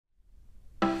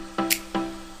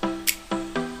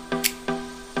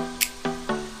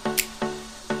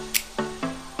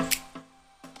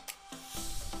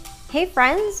Hey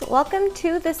friends, welcome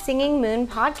to the Singing Moon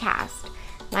podcast.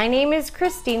 My name is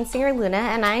Christine Singer Luna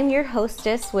and I'm your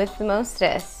hostess with the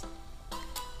mostest.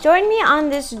 Join me on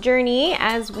this journey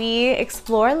as we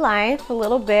explore life a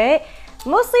little bit,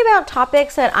 mostly about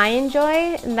topics that I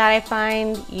enjoy and that I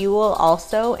find you will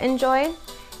also enjoy.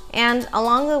 And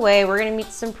along the way, we're going to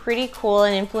meet some pretty cool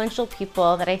and influential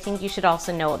people that I think you should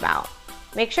also know about.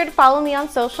 Make sure to follow me on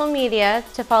social media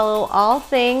to follow all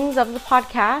things of the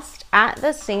podcast at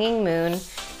The Singing Moon.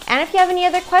 And if you have any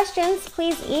other questions,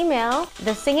 please email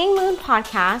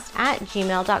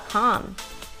thesingingmoonpodcast@gmail.com.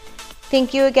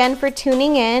 Thank you again for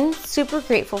tuning in. Super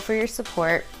grateful for your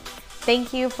support.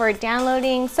 Thank you for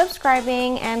downloading,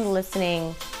 subscribing, and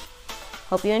listening.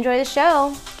 Hope you enjoy the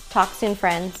show. Talk soon,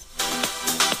 friends.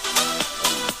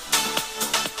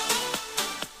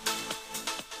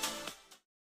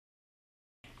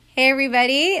 Hey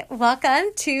everybody,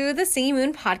 welcome to the Singing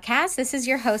Moon podcast. This is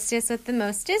your hostess with the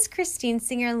mostest, Christine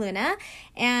Singer Luna,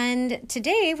 and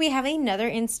today we have another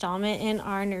installment in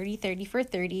our Nerdy 30 for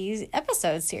 30s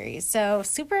episode series. So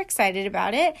super excited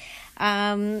about it.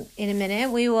 In a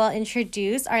minute, we will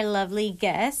introduce our lovely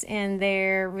guests and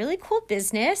their really cool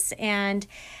business. And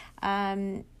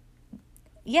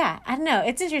yeah, I don't know.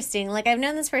 It's interesting. Like, I've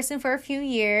known this person for a few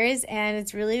years, and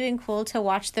it's really been cool to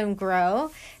watch them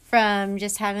grow from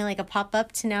just having like a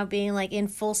pop-up to now being like in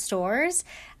full stores.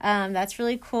 That's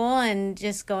really cool. And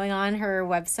just going on her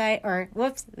website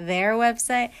their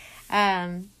website,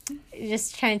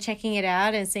 just checking it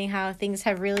out and seeing how things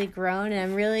have really grown. And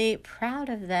I'm really proud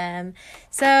of them.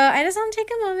 So I just want to take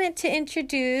a moment to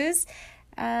introduce,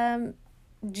 do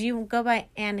you go by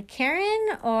Anna Karen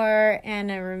or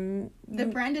Anna? The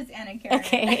brand is Anna Karen.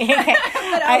 Okay.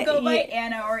 But I'll go by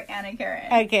Anna or Anna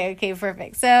Karen. Okay,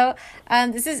 perfect. So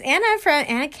this is Anna from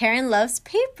Anna Karen Loves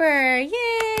Paper.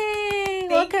 Yay!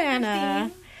 Welcome, Anna.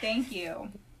 Thank you.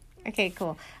 Okay,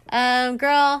 cool.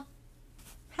 Girl,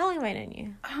 how long have I known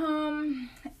you?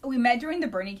 We met during the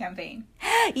Bernie campaign.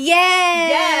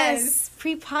 Yes!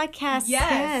 Pre-podcast.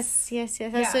 Yes.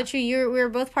 That's so true. We were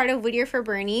both part of Whittier for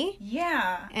Bernie.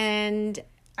 Yeah. And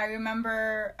I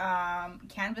remember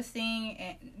canvassing,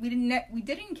 and we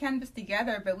didn't canvass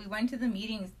together, but we went to the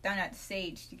meetings down at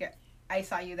Sage to get. I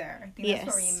saw you there. I think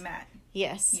that's where we met.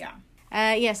 Yes. Yeah.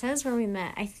 Yes, that is where we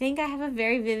met. I think I have a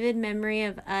very vivid memory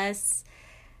of us.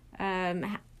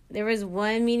 There was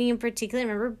one meeting in particular.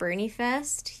 Remember Bernie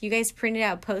Fest? You guys printed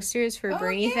out posters for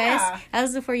Bernie Fest. That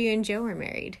was before you and Joe were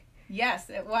married. Yes,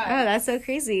 it was. Oh, that's so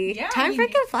crazy. Yeah, Time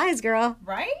freaking flies, girl.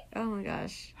 Right? Oh my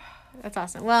gosh. That's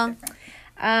awesome. Well,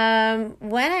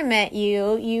 when I met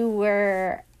you, you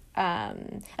were,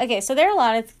 okay, so there are a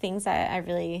lot of things that I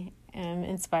really am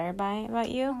inspired by about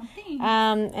you. Oh, thanks.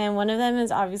 And one of them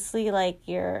is obviously like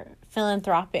your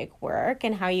philanthropic work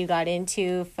and how you got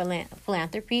into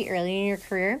philanthropy early in your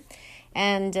career.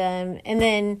 And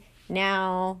then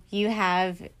now you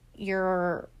have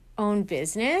your own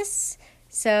business.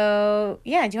 So,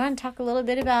 yeah, do you want to talk a little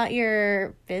bit about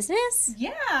your business?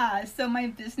 Yeah, so my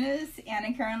business,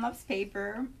 Anna Karen Loves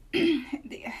Paper,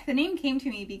 the name came to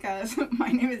me because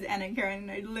my name is Anna Karen,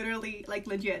 and I literally, like,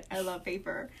 legit, I love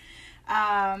paper.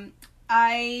 In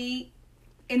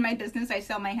my business, I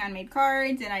sell my handmade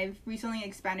cards, and I've recently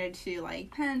expanded to,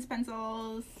 like, pens,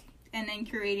 pencils, and then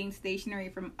curating stationery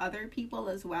from other people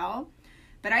as well.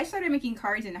 But I started making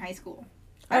cards in high school.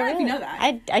 I don't know if you know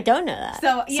that. I don't know that.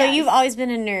 So you've always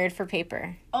been a nerd for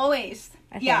paper. Always.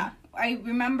 Okay. Yeah. I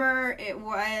remember it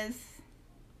was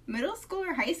middle school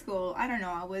or high school. I don't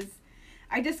know.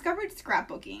 I discovered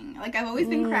scrapbooking. Like, I've always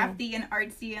been crafty and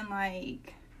artsy and,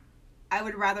 like, I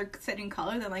would rather sit in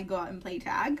color than, like, go out and play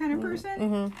tag kind of person.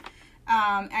 Mm-hmm.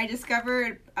 I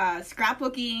discovered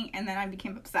scrapbooking, and then I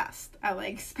became obsessed. I,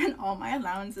 like, spent all my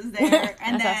allowances there.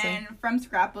 And then awesome. From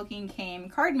scrapbooking came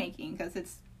card making, because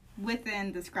it's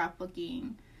within the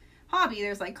scrapbooking hobby,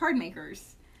 there's like card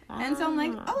makers. And so I'm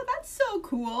like, oh, that's so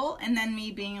cool. And then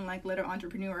me being like little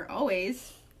entrepreneur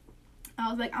always,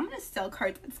 I was like, I'm gonna sell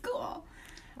cards at school.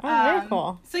 Oh, very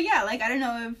cool. So yeah, like, I don't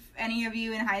know if any of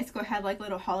you in high school had like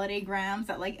little holiday grams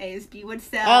that like ASB would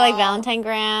sell. Oh, like Valentine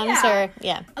grams. I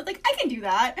was like, I can do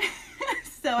that.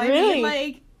 So I really? made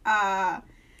like I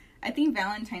think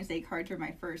Valentine's Day cards were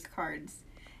my first cards.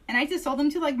 And I just sold them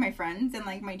to, like, my friends and,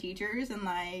 like, my teachers. And,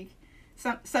 like,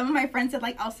 some of my friends said,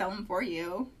 like, I'll sell them for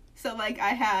you. So, like, I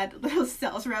had little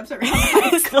sales reps around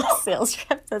high school. Little sales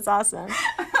reps? That's awesome.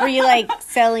 Were you, like,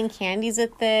 selling candies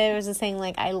with it? Or was it saying,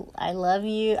 like, I love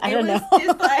you? I don't know.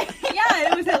 Just, like, yeah,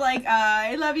 it was like,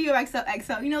 I love you,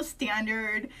 XOXO,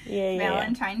 standard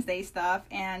Valentine's Day stuff.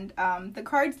 And the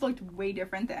cards looked way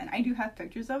different then. I do have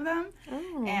pictures of them.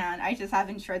 Oh. And I just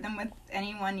haven't shared them with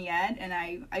anyone yet. And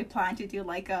I plan to do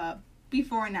like a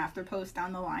before and after post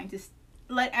down the line to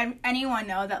let anyone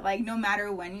know that, like, no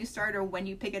matter when you start or when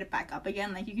you pick it back up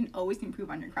again, like, you can always improve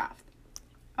on your craft.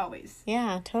 Always.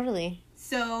 Yeah, totally.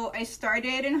 So I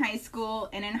started in high school,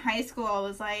 and in high school I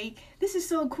was like, this is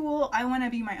so cool. I want to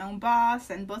be my own boss.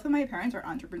 And both of my parents are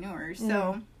entrepreneurs.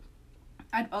 So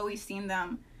I'd always seen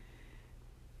them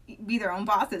be their own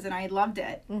bosses, and I loved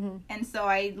it. Mm-hmm. And so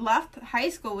I left high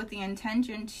school with the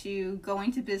intention to go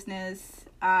into business,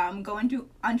 go into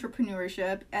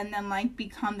entrepreneurship, and then, like,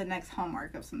 become the next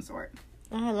Hallmark of some sort.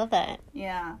 Oh, I love that.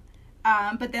 Yeah.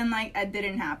 But then, like, it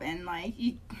didn't happen.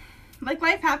 Like,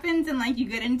 life happens, and, like, you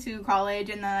get into college,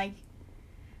 and then, like,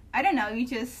 I don't know,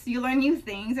 you learn new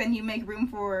things, and you make room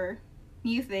for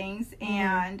new things. Mm-hmm.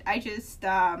 And I just,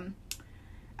 I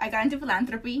got into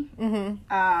philanthropy.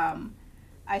 Mm-hmm.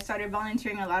 I started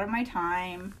volunteering a lot of my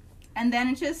time, and then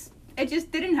it just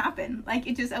didn't happen. Like,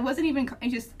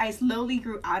 I slowly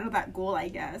grew out of that goal, I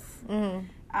guess.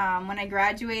 Mm-hmm. When I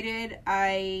graduated,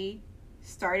 I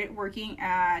started working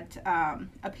at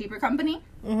a paper company.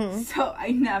 Mm-hmm. So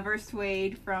I never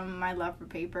swayed from my love for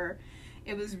paper.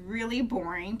 It was really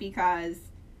boring because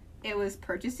it was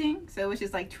purchasing. So it was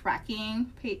just like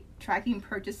tracking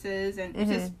purchases, and it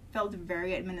just felt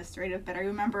very administrative. But I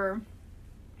remember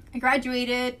I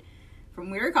graduated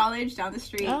from Whittier College down the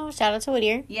street. Oh, shout out to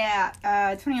Whittier. Yeah,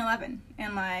 2011.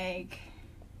 And, like,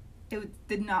 it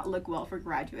did not look well for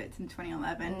graduates in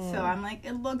 2011. So I'm like,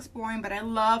 it looks boring, but I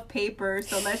love paper.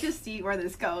 So let's just see where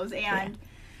this goes. And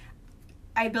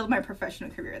I built my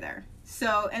professional career there.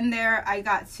 So in there, I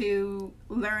got to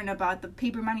learn about the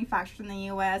paper manufacturers in the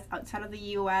U.S., outside of the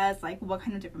U.S., like what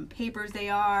kind of different papers they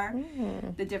are,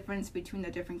 the difference between the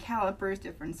different calipers,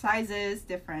 different sizes,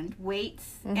 different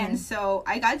weights. Mm-hmm. And so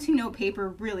I got to know paper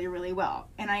really, really well.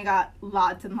 And I got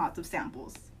lots and lots of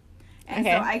samples. And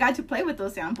so I got to play with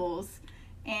those samples.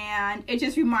 And it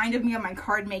just reminded me of my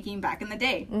card making back in the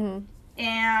day. Mm-hmm.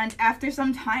 And after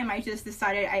some time, I just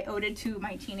decided I owed it to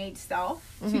my teenage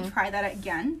self to try that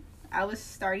again. I was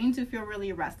starting to feel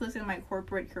really restless in my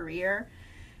corporate career.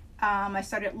 I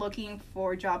started looking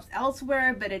for jobs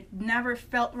elsewhere, but it never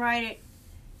felt right.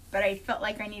 But I felt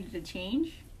like I needed to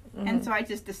change. Mm-hmm. And so I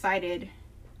just decided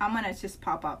I'm going to just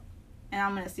pop up and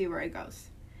I'm going to see where it goes.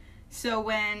 So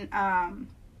when...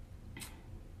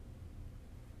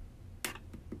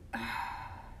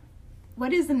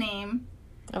 what is the name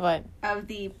of what? Of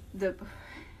the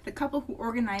couple who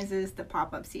organizes the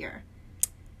pop-ups here?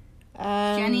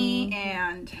 Jenny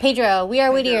and Pedro. We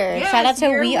Are Whittier. Yes, shout out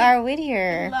to We Are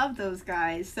Whittier. I love those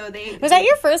guys. So was that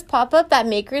your first pop-up, that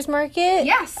Makers Market?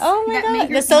 Yes. Oh my god,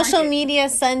 the social media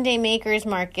Sunday Makers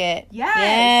Market.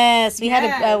 Yes. We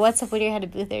had a What's Up Whittier had a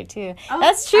booth there too. Oh,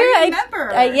 that's true. I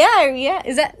remember.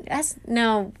 Yeah.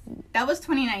 No. That was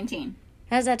 2019.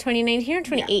 Was that 2019 or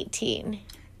 2018? Yeah.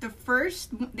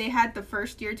 They had the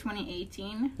first year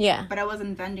 2018. Yeah. But I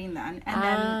wasn't vending then. And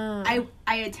then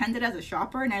I attended as a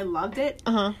shopper and I loved it.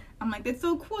 Uh-huh. I'm like, it's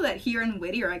so cool that here in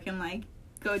Whittier I can, like,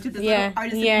 go to this little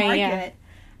artistic market.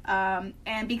 Yeah.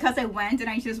 And because I went and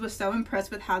I just was so impressed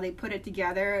with how they put it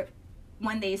together,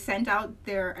 when they sent out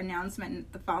their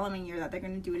announcement the following year that they're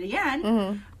going to do it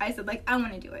again, I said, like, I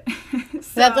want to do it.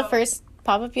 Was that the first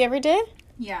pop-up you ever did?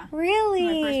 Yeah.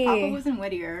 Really? My first pop-up was in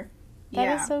Whittier.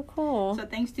 That is so cool. So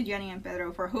thanks to Jenny and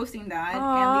Pedro for hosting that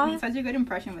and leaving such a good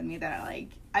impression with me that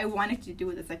I wanted to do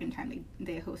it the second time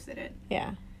they hosted it.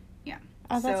 Yeah. Yeah.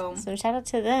 Oh, that's awesome. Shout out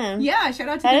to them. Yeah, shout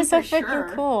out to them. That is so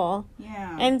freaking cool.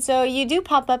 Yeah. And so you do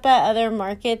pop up at other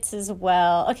markets as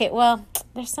well. Okay, well,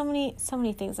 there's so many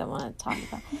things I want to talk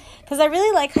about. Because I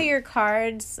really like how your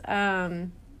cards,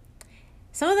 some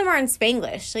of them are in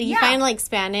Spanglish. So you find, like,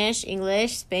 Spanish,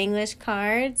 English, Spanglish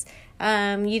cards.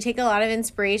 You take a lot of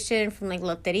inspiration from, like,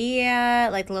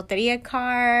 loteria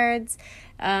cards.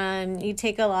 You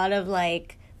take a lot of,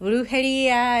 like,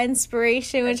 brujeria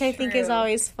inspiration, which I think is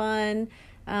always fun.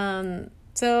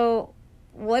 So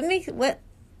what made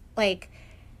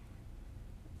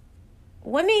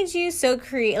you so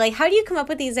creative? Like, how do you come up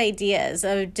with these ideas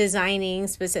of designing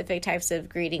specific types of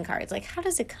greeting cards? Like, how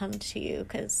does it come to you?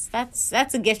 Because that's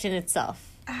a gift in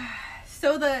itself.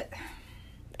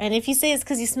 And if you say it's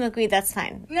because you smoke weed, that's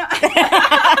fine. No.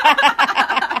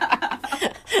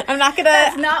 I'm not gonna.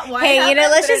 That's not why. Hey,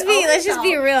 let's just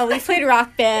be real. We played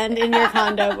Rock Band in your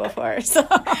condo before, so.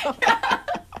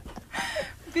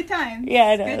 Good times.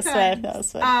 Yeah, that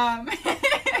was fun. I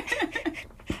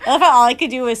love how all I could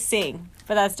do was sing,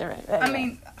 but that's different. Anyway. I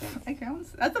mean,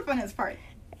 That's the funnest part.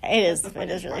 It is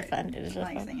really fun. It is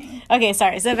really like fun. Singing. Okay,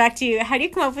 sorry. So back to you. How do you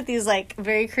come up with these like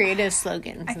very creative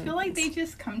slogans? I feel like they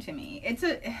just come to me. It's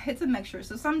a mixture.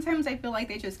 So sometimes I feel like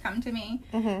they just come to me,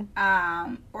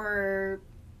 or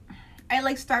I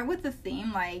like start with the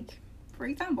theme. Like for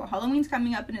example, Halloween's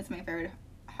coming up and it's my favorite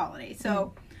holiday.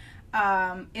 So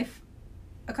if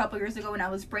a couple years ago when I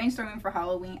was brainstorming for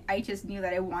Halloween, I just knew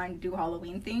that I wanted to do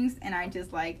Halloween things, and I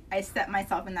just like I set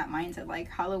myself in that mindset, like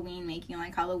Halloween making,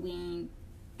 like Halloween.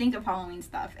 Think of Halloween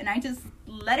stuff, and I just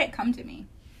let it come to me.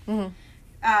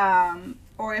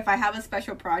 Or if I have a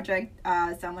special project,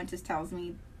 someone just tells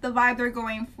me the vibe they're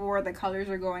going for, the colors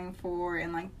they're going for,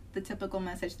 and like the typical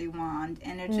message they want,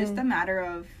 and it's just a matter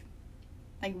of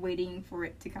like waiting for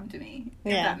it to come to me.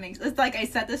 If that makes it's like I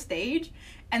set the stage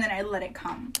and then I let it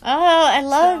come. Oh, I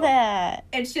love that.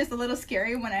 It's just a little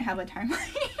scary when I have a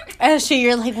timeline. Oh, so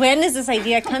you're like, when is this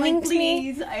idea coming like, to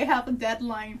me? Please, I have a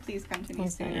deadline. Please come to me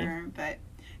sooner. But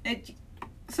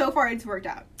so far it's worked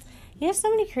out. You have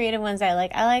so many creative ones I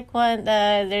like. I like one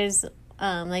there's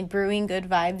like brewing good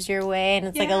vibes your way, and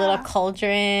it's like a little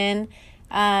cauldron.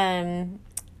 I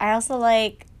also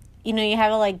like, you know, you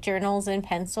have like journals and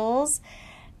pencils.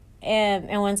 And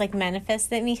one's like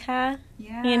manifest it, mija.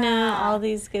 Yeah. You know, all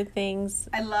these good things.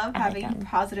 I love having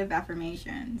positive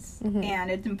affirmations.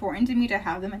 And it's important to me to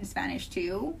have them in Spanish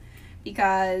too.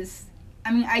 Because,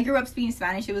 I mean, I grew up speaking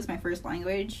Spanish. It was my first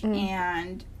language.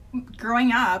 And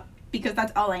growing up, because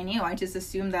that's all I knew, I just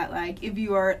assumed that, like, if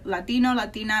you are Latino,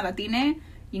 Latina, Latine,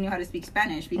 you knew how to speak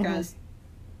Spanish. Because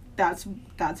that's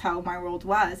how my world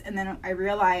was. And then I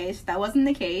realized that wasn't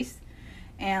the case.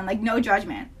 And, like, no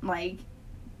judgment. Like,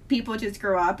 people just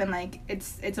grow up, and like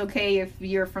it's okay if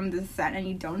you're from the set and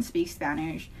you don't speak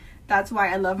Spanish. That's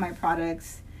why I love my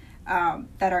products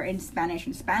that are in Spanish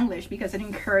and Spanglish, because it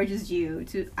encourages you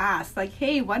to ask, like,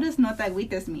 hey, what does no te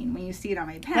agüites mean when you see it on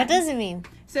my pen? What does it mean?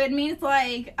 So it means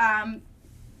like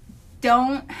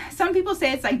don't, some people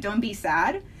say it's like don't be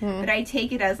sad, but I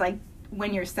take it as like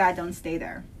when you're sad, don't stay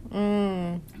there.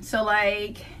 So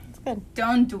like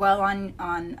don't dwell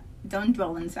don't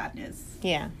dwell in sadness.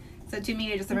 Yeah. So to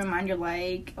me, it's just a reminder,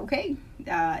 like, okay,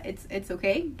 it's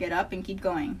okay. Get up and keep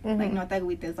going. Like, no te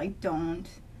agüites. Like, don't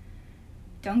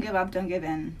give up. Don't give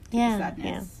in to the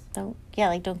sadness. Don't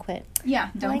quit. Yeah,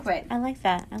 don't quit. I like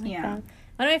that. I like that.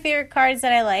 One of my favorite cards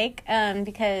that I like,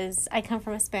 because I come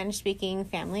from a Spanish-speaking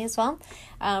family as well,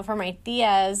 for my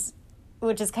tias,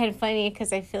 which is kind of funny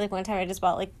because I feel like one time I just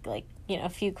bought like you know, a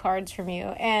few cards from you,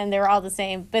 and they were all the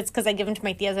same, but it's because I give them to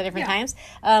my tias at different times.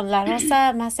 La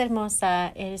rosa más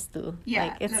hermosa eres tú. Yeah,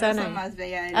 like, it's la so rosa nice. Más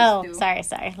bella eres tú.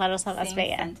 Sorry. La rosa más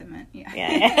bella. Sentiment, yeah.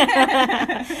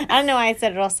 I don't know why I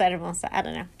said rosa hermosa. I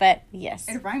don't know, but yes.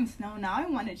 It rhymes. No, now I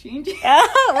want to change it.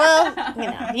 Oh, well,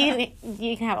 you know,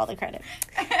 you can have all the credit.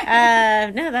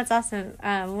 No, that's awesome.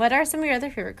 What are some of your other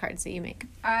favorite cards that you make?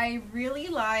 I really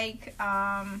like,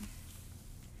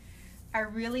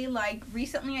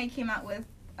 recently I came out with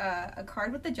a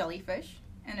card with the jellyfish,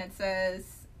 and it says,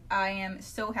 I am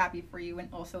so happy for you, and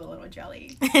also a little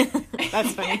jelly.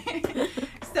 That's funny.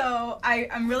 So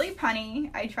I'm really punny.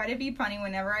 I try to be punny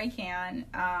whenever I can.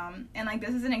 And like,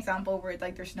 this is an example where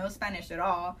like there's no Spanish at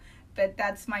all, but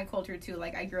that's my culture too.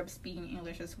 Like, I grew up speaking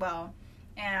English as well.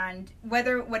 And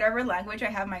whatever language I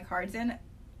have my cards in,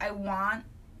 I want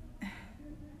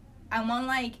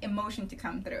like emotion to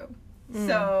come through.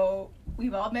 So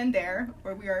we've all been there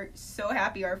where we are so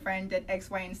happy our friend did X,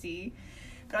 Y, and Z.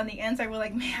 But on the inside, we're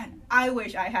like, man, I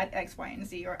wish I had X, Y, and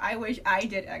Z. Or I wish I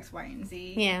did X, Y, and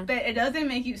Z. Yeah. But it doesn't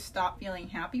make you stop feeling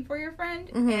happy for your friend.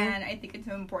 And I think it's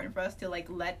so important for us to, like,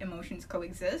 let emotions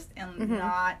coexist and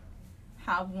not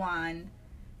have one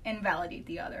invalidate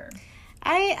the other.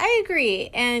 I agree.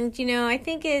 And, you know, I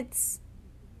think it's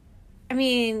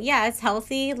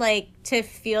healthy, like, to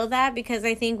feel that, because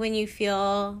I think when you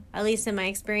feel, at least in my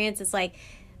experience, it's like,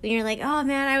 when you're like, oh,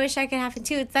 man, I wish I could happen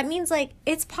too, that means, like,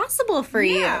 it's possible for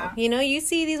you. You know, you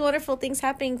see these wonderful things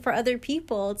happening for other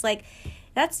people. It's like,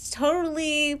 that's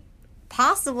totally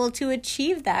possible to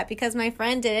achieve that, because my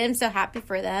friend did it. I'm so happy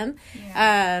for them.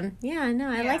 I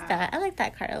like that. I like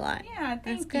that card a lot. Yeah,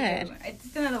 thank you. Good.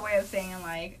 It's another way of saying,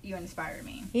 like, you inspire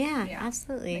me. Yeah,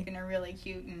 absolutely. Like, in a really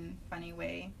cute and funny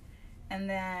way. And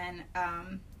then,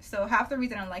 so half the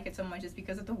reason I like it so much is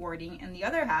because of the wording, and the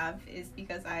other half is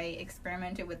because I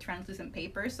experimented with translucent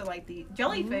paper. So, like, the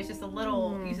jellyfish just a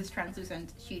little uses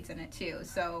translucent sheets in it too.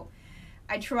 So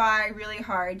I try really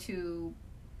hard to,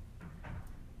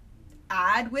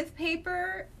 add with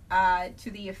paper to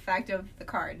the effect of the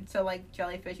card. So like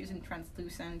jellyfish using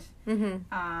translucent.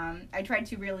 I tried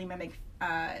to really mimic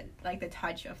like the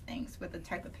touch of things with the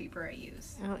type of paper I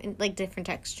use. Oh, and like different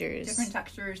textures.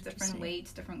 Different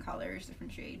weights, different colors,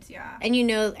 different shades, yeah. And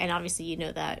and obviously you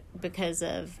know that because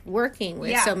of working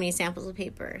with so many samples of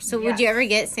paper. So would you ever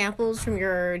get samples from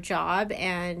your job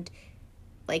and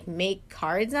like make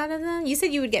cards out of them? You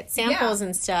said you would get samples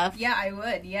and stuff. Yeah, I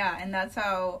would, yeah. And that's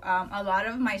how a lot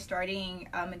of my starting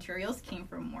materials came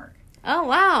from work. Oh,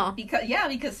 wow.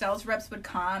 Because sales reps would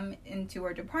come into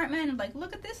our department and like,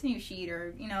 look at this new sheet,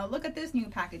 or, you know, look at this new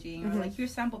packaging, or like,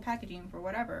 here's sample packaging for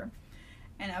whatever.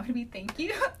 And I would be, thank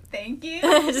you.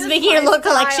 Just making your little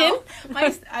collection?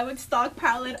 I would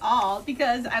stockpile it all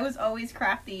because I was always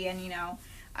crafty, and, you know,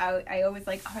 I always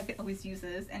like, I could always use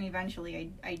this. And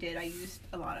eventually I did. I used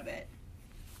a lot of it.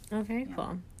 Oh, very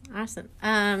cool. Awesome.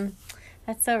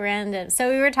 That's so random.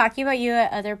 So we were talking about you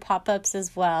at other pop-ups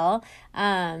as well.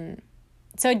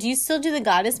 So do you still do the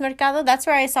Goddess Mercado? That's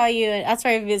where I saw you. That's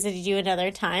where I visited you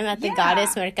another time at the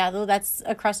Goddess Mercado. That's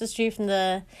across the street from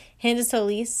the Hinda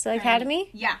Solis Academy?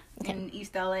 Yeah, in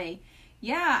East LA.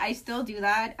 Yeah, I still do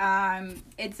that.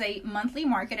 It's a monthly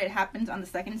market. It happens on the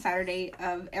second Saturday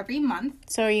of every month.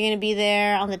 So are you going to be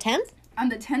there on the 10th? On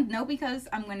the 10th, no, because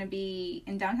I'm going to be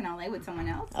in downtown LA with someone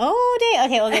else. Oh, dang.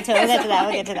 Okay, we'll get to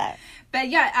that. But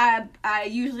yeah,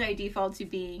 I default to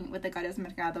being with the Goddess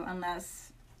Mercado unless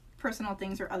personal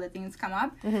things or other things come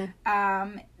up.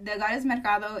 The Goddess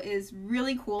Mercado is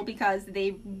really cool because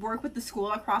they work with the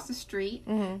school across the street.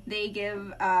 They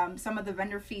give some of the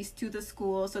vendor fees to the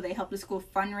school, so they help the school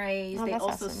fundraise. They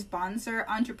also sponsor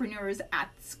entrepreneurs at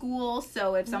school.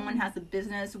 So if someone has a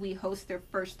business, we host their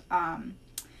first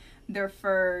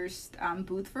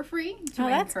booth for free to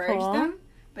encourage them.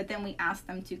 But then we ask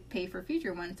them to pay for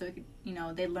future ones, so you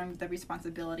know they learn the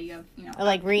responsibility of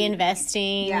like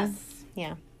reinvesting. Yes.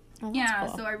 Yeah. Oh,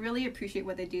 cool. So I really appreciate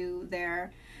what they do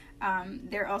there.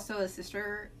 They're also a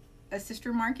sister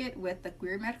market with the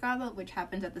Queer Mercado, which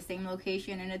happens at the same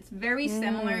location, and it's very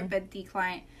similar, but the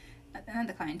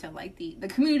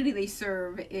community they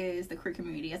serve is the queer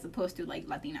community as opposed to like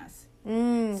Latinas.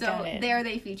 So there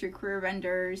they feature queer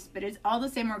vendors, but it's all the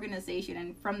same organization,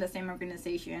 and from the same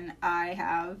organization I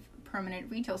have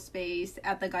permanent retail space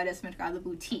at the Goddess Mercado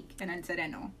boutique in El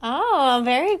Sereno. Oh,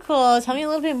 very cool. Tell me a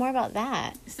little bit more about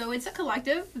that. So it's a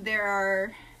collective. There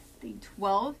are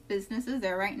 12 businesses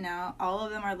there right now. All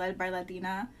of them are led by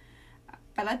Latinas.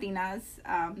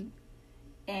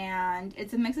 And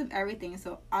it's a mix of everything.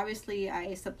 So obviously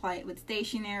I supply it with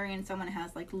stationery, and someone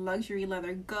has like luxury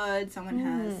leather goods. Someone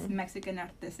has Mexican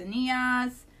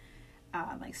artesanías,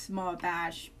 like small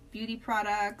batch beauty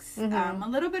products, a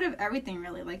little bit of everything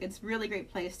really. Like it's really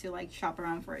great place to like shop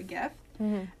around for a gift.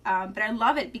 But I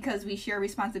love it because we share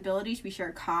responsibilities, we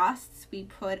share costs, we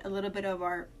put a little bit of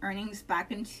our earnings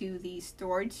back into the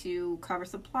store to cover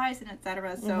supplies and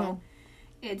etc. So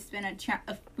it's been a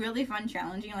really fun,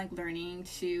 challenging, like learning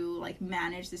to like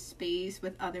manage the space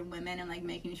with other women and like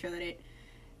making sure that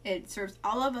it serves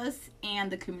all of us and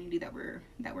the community that we're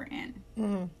in.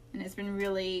 And it's been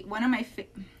really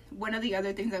one of the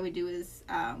other things that we do is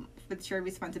with shared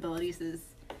responsibilities is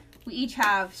we each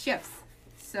have shifts.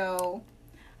 So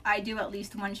I do at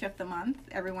least one shift a month.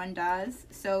 Everyone does.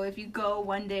 So if you go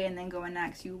one day and then go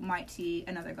next, you might see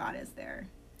another goddess there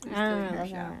who's doing her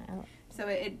show. So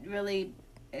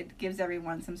it gives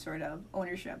everyone some sort of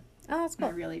ownership. Oh, that's cool. I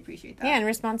really appreciate that. Yeah, and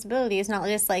responsibility. It's not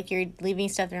just like you're leaving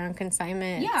stuff there on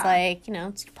consignment. Yeah. It's like,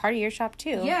 it's part of your shop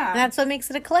too. Yeah. And that's what makes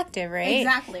it a collective, right?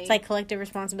 Exactly. It's like collective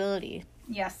responsibility.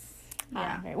 Yes.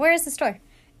 Yeah. Right. Where is the store?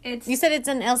 You said it's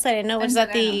in El Sereno, which is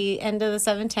at the end of the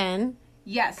 710.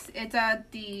 Yes, it's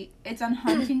on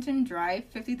Huntington Drive,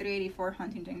 5384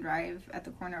 Huntington Drive at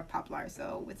the corner of Poplar.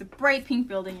 So it's a bright pink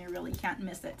building. You really can't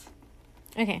miss it.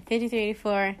 Okay,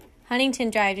 5384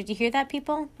 Huntington Drive. Did you hear that,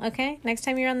 people? Okay, next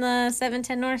time you're on the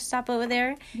 710 North, stop over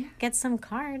there, get some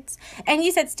cards. And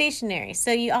you said stationery,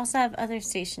 so you also have other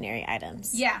stationery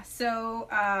items. Yeah, so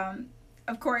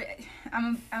of course,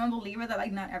 I'm a believer that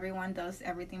like not everyone does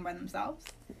everything by themselves.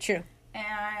 True.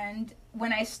 And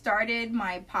when I started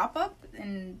my pop-up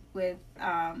and with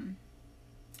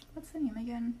what's the name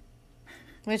again?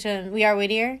 Which one? We Are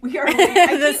Whittier? We Are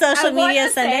Whittier. The social media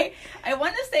Sunday. I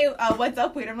want to say What's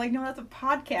Up Whittier. I'm like, no, that's a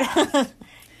podcast.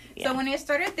 Yeah. So when I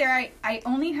started there, I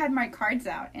only had my cards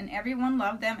out, and everyone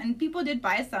loved them, and people did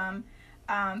buy some.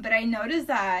 But I noticed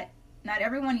that not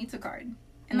everyone needs a card,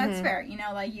 and that's fair.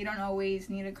 Like you don't always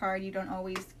need a card. You don't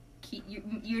always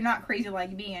you're not crazy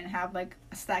like me and have like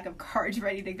a stack of cards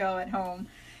ready to go at home.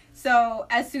 So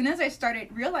as soon as I started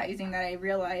realizing that, I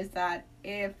realized that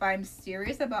if I'm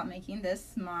serious about making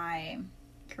this my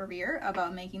career,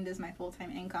 about making this my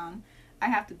full-time income, I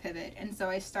have to pivot. And so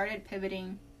I started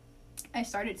pivoting. I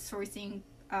started sourcing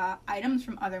items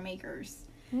from other makers.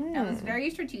 And it was very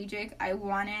strategic. I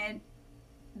wanted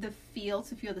the feel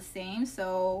to feel the same.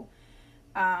 So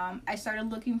I started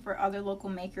looking for other local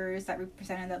makers that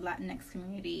represented the Latinx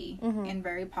community in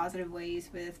very positive ways,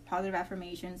 with positive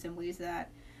affirmations and ways that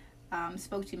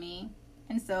spoke to me.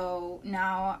 And so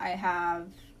now I have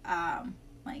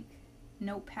like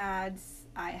notepads,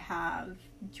 I have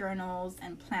journals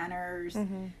and planners.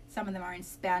 Some of them are in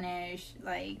Spanish,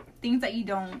 like things that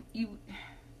you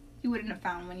wouldn't have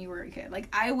found when you were a kid. Like,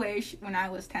 I wish when I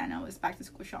was 10, I was back to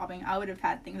school shopping, I would have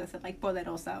had things that said, like,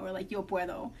 Poderosa or, like, Yo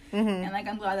Puedo. And, like,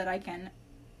 I'm glad that I can,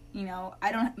 you know,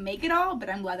 I don't make it all, but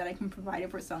I'm glad that I can provide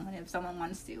it for someone if someone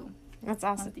wants to. That's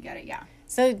awesome. Wants to get it, yeah.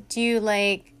 So, do you,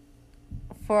 like,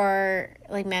 for,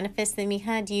 like, Manifest de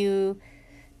Mija, do you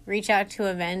reach out to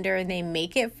a vendor and they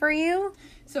make it for you?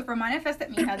 So for Manifest de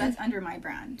Mija, that's under my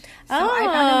brand. So I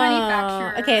found a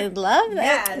manufacturer. Okay, love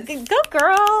that. Yes. Go,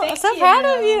 girl. I'm so proud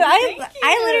of you.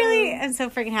 I literally am so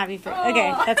freaking happy for you.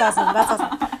 Okay, that's awesome. That's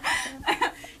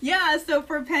awesome. Yeah, so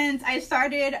for pens, I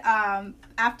started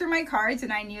after my cards,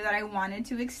 and I knew that I wanted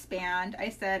to expand. I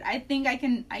said, I think I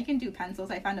can do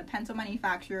pencils. I found a pencil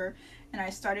manufacturer, and I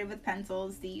started with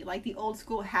pencils, the old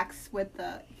school hex with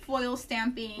the foil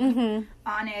stamping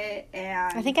on it.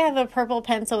 And I think I have a purple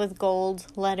pencil with gold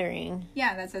lettering.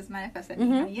 Yeah, that says Manifest de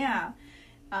Mija. Yeah.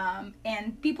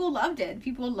 And people loved it.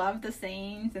 People loved the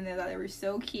sayings, and they thought they were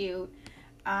so cute.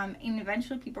 And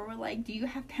eventually people were like, do you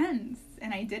have pens?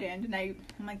 And I didn't. And I'm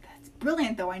like, that's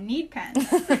brilliant, though. I need pens.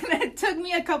 And it took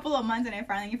me a couple of months, and I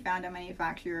finally found a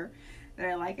manufacturer that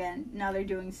I like. And now they're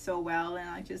doing so well. And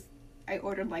I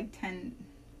ordered like 10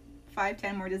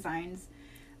 more designs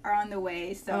are on the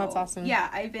way. So that's awesome. Yeah,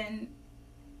 I've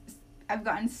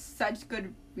gotten such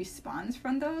good response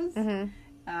from those.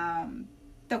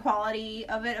 The quality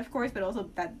of it, of course, but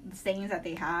also that the sayings that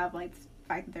they have, like the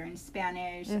fact that they're in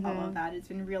Spanish, all of that, it's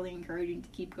been really encouraging to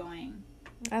keep going.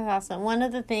 That's awesome. One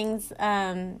of the things,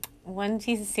 one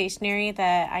piece of stationery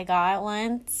that I got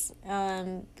once,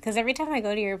 because every time I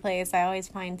go to your place, I always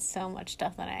find so much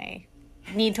stuff that I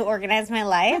need to organize my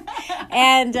life.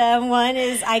 And one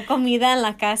is Hay Comida en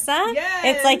la Casa. Yes.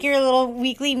 It's like your little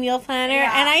weekly meal planner.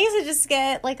 Yeah. And I used to just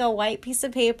get like a white piece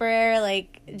of paper,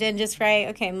 like, and just write,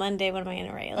 okay, Monday, what am I going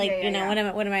to write? Like,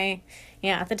 what am I,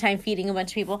 at the time feeding a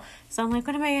bunch of people. So I'm like,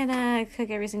 what am I going to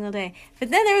cook every single day? But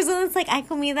then there was one that's like, Hay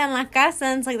Comida en la Casa.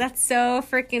 And it's like, that's so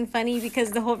freaking funny, because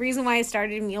the whole reason why I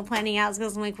started meal planning out is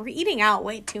because I'm like, we're eating out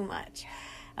way too much.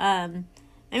 I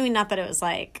mean, not that it was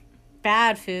like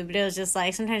bad food, but it was just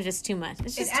like sometimes just too much.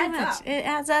 It's just too much. It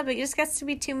adds up. It just gets to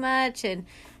be too much, and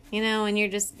and you're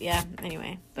just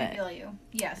anyway. But I feel you.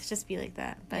 Yes, it's just be like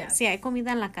that. But yes. Hay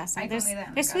comida en la casa.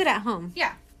 There's food at home.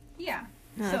 Yeah.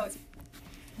 No, so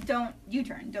don't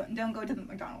U-turn. Don't go to the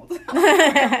McDonald's. You're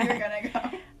gonna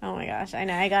go. Oh my gosh, I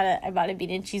know. I bought a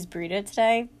bean and cheese burrito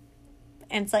today,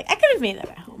 and it's like I could have made that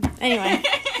at home. Anyway,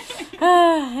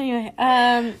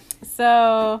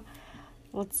 so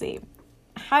let's see.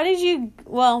 How did you,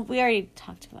 we already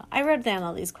talked about, I wrote down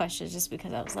all these questions just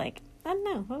because I was like, I don't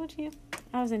know,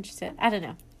 I was interested. I don't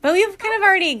know. But we've kind of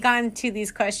already gone to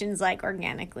these questions like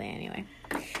organically anyway.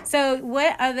 So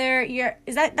what other,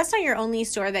 that's not your only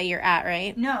store that you're at,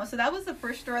 right? No, so that was the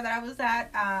first store that I was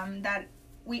at, that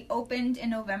we opened in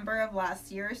November of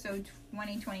last year, so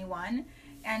 2021.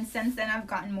 And since then I've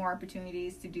gotten more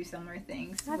opportunities to do similar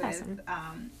things with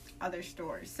other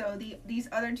stores. So these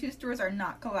other two stores are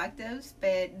not collectives,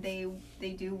 but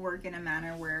they do work in a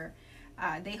manner where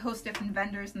they host different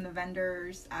vendors, and the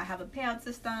vendors have a payout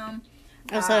system.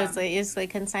 So it's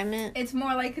like consignment? It's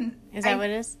more like... Is that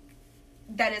what it is?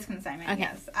 That is consignment, okay.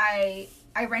 Yes.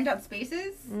 I rent out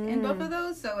spaces in both of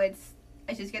those, so I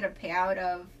just get a payout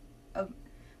of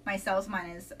my sales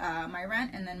minus my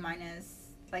rent, and then minus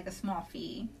like a small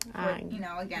fee for,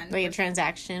 again, like a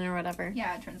transaction or whatever.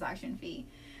 Yeah, a transaction fee.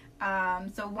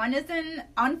 So one is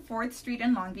on 4th Street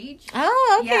in Long Beach.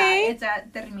 Oh, okay. Yeah, it's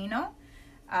at Termino.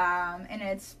 And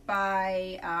it's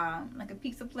by like a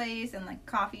pizza place and like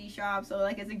coffee shop. So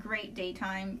like it's a great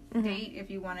daytime date if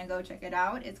you want to go check it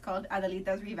out. It's called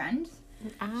Adelita's Revenge.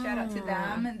 Shout out to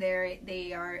them.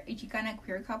 They are a Chicana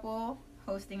queer couple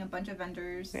hosting a bunch of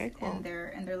vendors in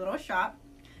their little shop.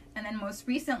 And then most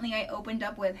recently, I opened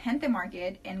up with Gente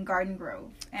Market in Garden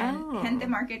Grove. And Gente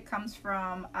Market comes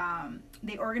from,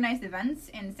 they organize events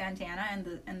in Santana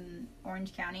and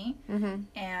Orange County.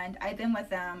 And I've been with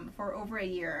them for over a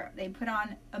year. They put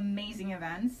on amazing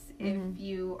events. If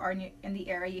you are in the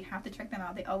area, you have to check them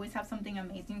out. They always have something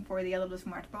amazing for Dia de los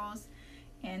Muertos.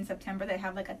 In September, they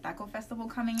have like a taco festival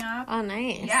coming up. Oh,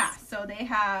 nice. Yeah, so they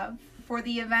have, for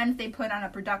the event, they put on a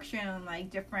production, like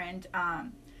different,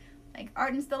 like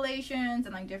art installations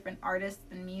and like different artists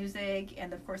and music,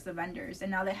 and of course the vendors. And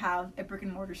now they have a brick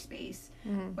and mortar space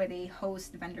where they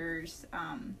host vendors,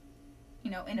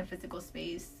 you know, in a physical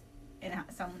space, and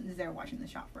someone's there watching the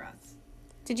shop for us.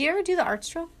 Did you ever do the art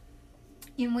stroll?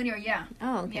 In Whittier, yeah.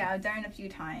 Oh, okay. Yeah, I've done it a few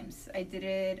times. I did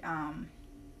it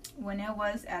when it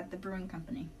was at the brewing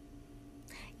company.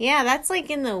 Yeah, that's like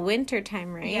in the winter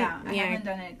time, right? Yeah, I haven't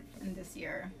done it in this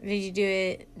year. Did you do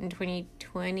it in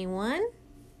 2021?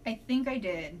 I think I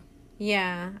did.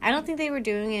 Yeah, I don't think they were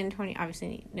doing it in 20.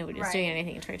 Obviously, nobody was doing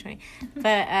anything in 2020.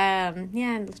 But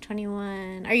yeah, it was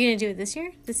 21. Are you gonna do it this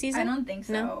year? This season? I don't think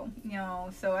so. No,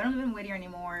 so I don't live in Whittier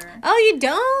anymore. Oh, you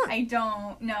don't? I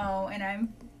don't. No, and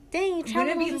I'm. Dang, you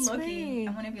travel this way.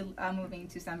 I'm gonna be moving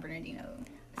to San Bernardino.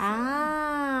 So,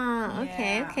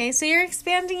 okay. So you're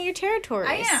expanding your territories.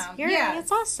 I am.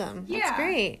 That's awesome. Yeah. That's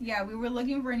great. Yeah, we were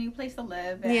looking for a new place to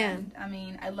live. And, I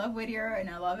mean, I love Whittier and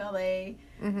I love LA,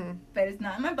 but it's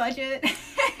not in my budget.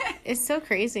 It's so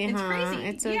crazy, It's crazy.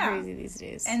 It's so crazy these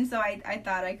days. And so I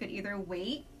thought I could either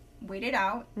wait it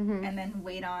out, and then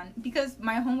wait on, because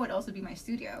my home would also be my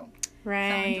studio.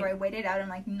 Right. So do I wait it out and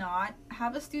like not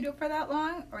have a studio for that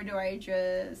long, or do I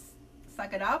just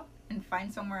suck it up and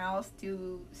find somewhere else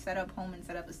to set up home and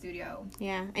set up a studio?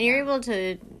 Yeah, and you're able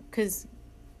to, because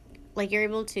like you're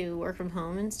able to work from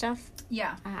home and stuff.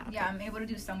 Yeah, okay. Yeah, I'm able to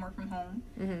do some work from home.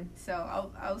 So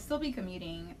I'll still be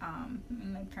commuting.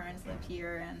 My parents live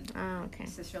here, and my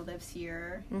sister lives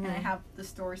here, and I have the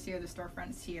stores here, the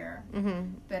storefronts here.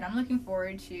 But I'm looking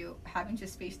forward to having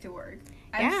just space to work.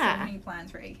 I have so many plans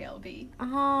for AKLB.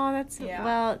 Oh, that's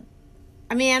well.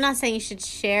 I mean, I'm not saying you should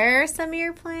share some of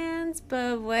your plans,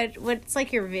 but what's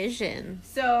like your vision?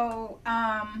 So,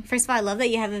 first of all, I love that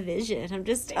you have a vision. I'm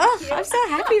so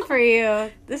happy for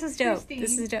you. This is dope. Christine.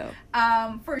 This is dope.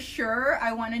 For sure,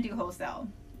 I want to do wholesale.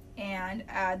 And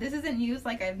this isn't news,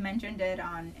 like I've mentioned it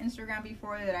on Instagram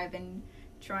before, that I've been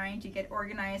trying to get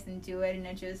organized and do it, and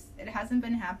it hasn't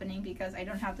been happening because I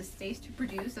don't have the space to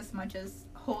produce as much as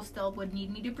wholesale would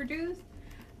need me to produce.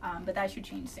 But that should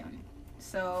change soon.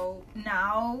 So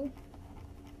now,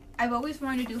 I've always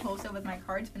wanted to do wholesale with my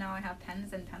cards, but now I have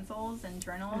pens and pencils and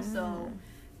journals, so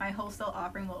my wholesale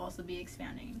offering will also be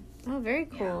expanding. Oh, very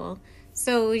cool. Yeah.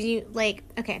 So you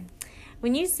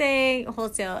when you say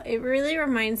wholesale, it really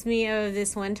reminds me of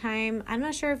this one time. I'm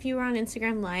not sure if you were on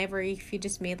Instagram Live or if you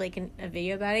just made like a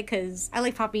video about it, because I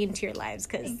like popping into your lives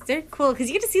because they're cool, because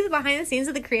you get to see the behind the scenes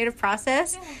of the creative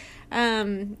process. Yeah.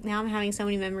 Now I'm having so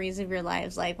many memories of your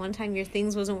lives. Like one time your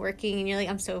things wasn't working and you're like,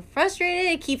 I'm so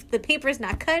frustrated. The paper's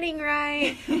not cutting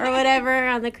right or whatever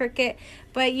on the Cricut.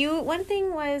 But one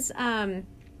thing was,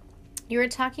 you were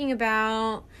talking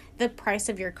about the price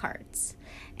of your cards.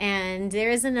 And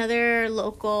there is another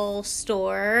local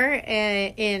store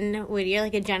in Whittier,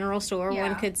 like a general store,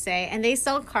 one could say, and they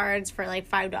sell cards for like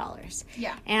 $5.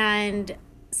 Yeah. And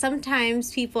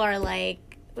sometimes people are like,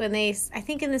 I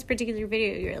think in this particular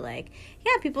video, you're like,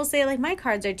 yeah, people say like my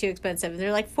cards are too expensive, and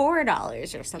they're like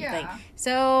 $4 or something. Yeah.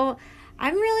 So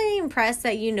I'm really impressed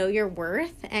that you know your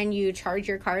worth and you charge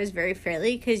your cards very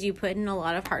fairly, because you put in a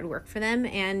lot of hard work for them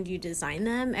and you design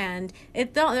them, and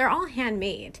they're all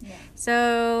handmade. Yeah.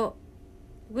 So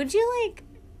would you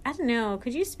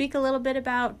could you speak a little bit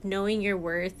about knowing your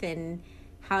worth and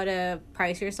how to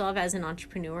price yourself as an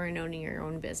entrepreneur and owning your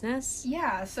own business?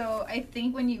 Yeah, so I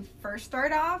think when you first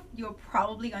start off, you'll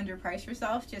probably underprice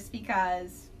yourself just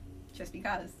because,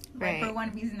 right. Like for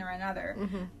one reason or another.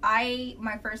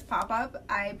 My first pop-up,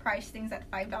 I priced things at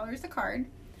 $5 a card,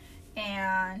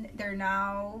 and they're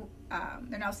now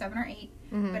 7 or 8,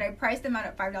 but I priced them out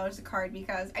at $5 a card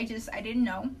because I didn't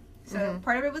know. So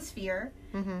part of it was fear,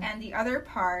 and the other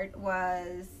part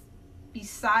was,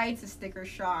 besides the sticker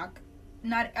shock,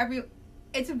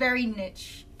 it's a very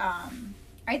niche.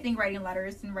 I think writing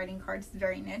letters and writing cards is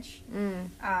very niche.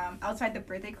 Outside the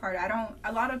birthday card,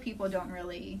 a lot of people don't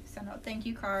really send out thank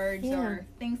you cards or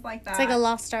things like that. It's like a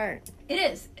lost art. It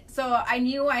is. So I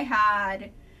knew I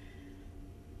had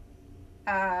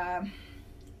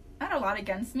not a lot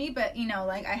against me, but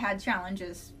I had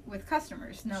challenges with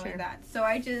customers knowing that. So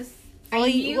I just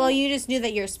you just knew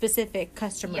that you're a specific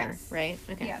customer, right?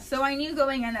 Okay. Yeah. So I knew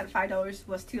going in that $5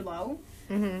 was too low.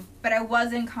 But I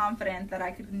wasn't confident that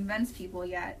I could convince people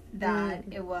yet that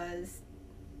it was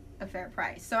a fair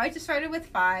price. So I just started with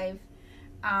 5.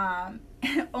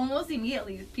 Almost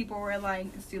immediately, people were like,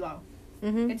 it's too low.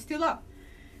 It's too low.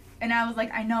 And I was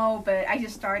like, I know, but I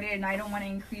just started and I don't want to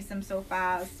increase them so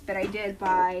fast. But I did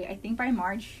I think by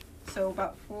March. So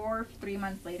about 3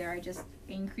 months later, I just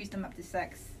increased them up to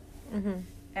 6.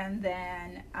 And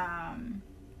then, I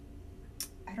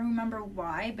don't remember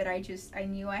why, but I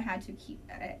knew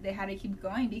they had to keep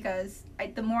going because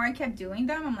the more I kept doing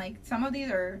them, I'm like, some of these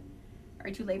are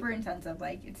too labor intensive.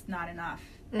 Like, it's not enough.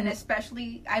 And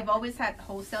especially, I've always had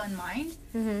wholesale in mind,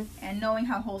 and knowing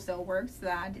how wholesale works,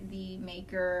 that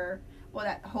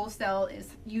that wholesale is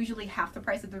usually half the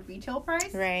price of the retail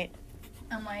price. Right.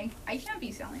 I'm like, I can't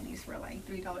be selling these for like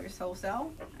 $3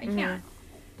 wholesale. I can't.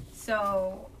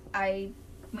 So I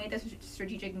made this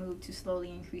strategic move to slowly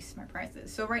increase my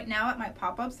prices. So right now at my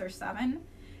pop-ups, they're 7,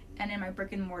 and in my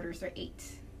brick and mortars, they're 8.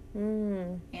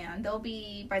 And they'll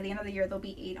be, by the end of the year, there'll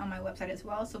be 8 on my website as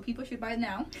well. So people should buy it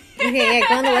now. Okay, yeah,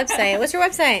 go on the website. What's your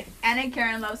website?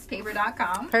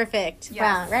 AnnaKarenLovesPaper.com. Perfect. Yes.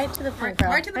 Wow, right to the point, girl.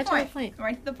 Right to the point.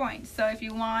 Right to the point. So if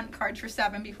you want cards for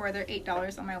 7 before they're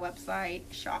 $8 on my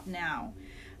website, shop now.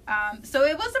 So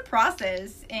it was a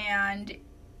process, and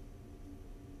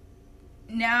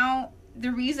now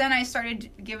the reason I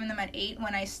started giving them at 8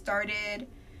 when I started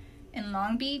in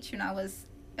Long Beach, and I was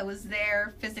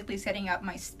there physically setting up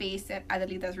my space at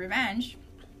Adelita's Revenge,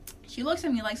 she looks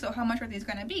at me like, so how much are these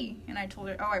going to be? And I told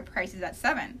her, I priced it at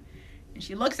 7. And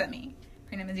she looks at me.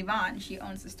 Her name is Yvonne. She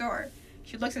owns the store.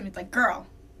 She looks at me, it's like, girl,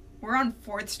 we're on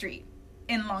 4th Street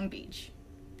in Long Beach.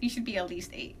 These should be at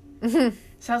least 8.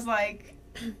 So I was like,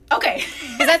 okay.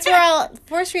 Because that's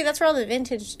where all the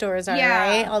vintage stores are,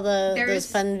 right? All those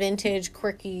fun vintage,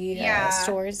 quirky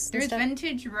stores. There's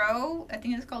Vintage Row. I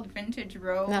think it's called Vintage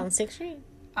Row. Not on 6th Street?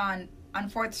 On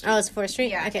 4th Street. Oh, it's 4th Street?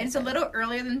 Yeah. Okay, and it's a little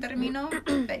earlier than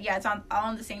Termino, but yeah, it's all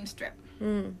on the same strip.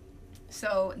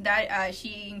 So that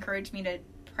she encouraged me to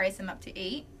price them up to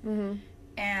 8.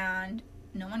 And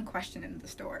no one questioned it in the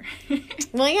store.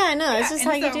 Well, yeah, I know. It's just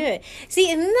how you do it.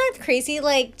 See, isn't that crazy?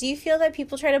 Like, do you feel that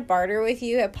people try to barter with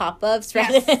you at pop-ups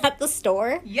rather than at the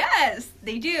store? Yes,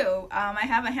 they do. I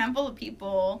have a handful of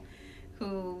people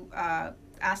who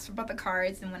ask about the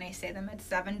cards, and when I say them it's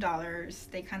 $7,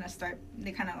 they kind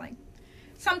of like,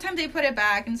 sometimes they put it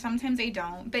back and sometimes they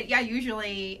don't. But yeah,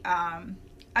 usually,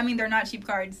 they're not cheap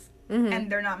cards.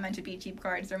 And they're not meant to be cheap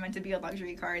cards. They're meant to be a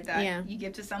luxury card that you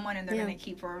give to someone and they're going to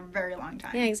keep for a very long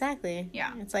time. Yeah, exactly.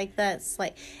 Yeah. It's like,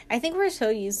 I think we're so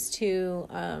used to,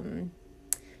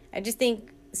 I just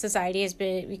think society has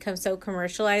become so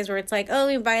commercialized where it's like, oh,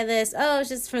 we buy this. Oh, it's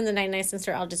just from the 99-cent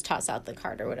store. I'll just toss out the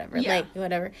card or whatever. Yeah. Like,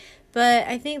 whatever. But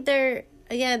I think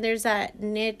there's that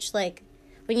niche, like,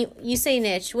 when you say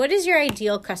niche, what is your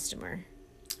ideal customer?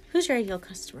 Who's your ideal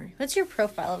customer? What's your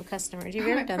profile of customer? Have you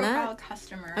ever done that? Profile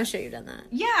customer. I'm sure you've done that.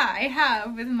 Yeah, I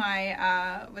have with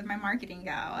my marketing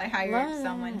gal. I hired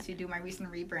someone to do my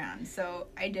recent rebrand, so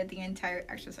I did the entire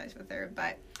exercise with her.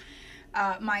 But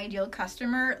my ideal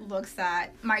customer looks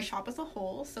at my shop as a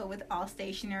whole. So with all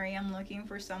stationery, I'm looking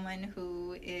for someone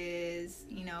who is,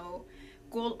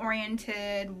 goal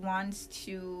oriented, wants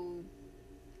to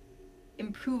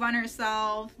improve on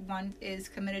herself, one is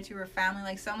committed to her family,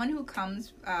 like someone who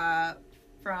comes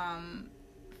from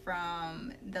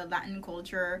the Latin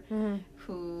culture,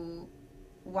 who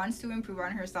wants to improve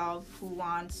on herself, who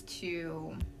wants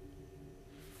to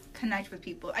connect with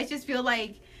people. I feel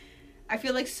like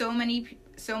so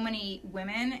many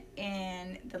women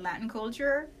in the Latin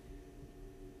culture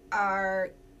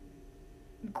are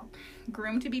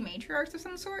groomed to be matriarchs of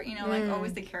some sort, like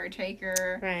always the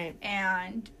caretaker, right?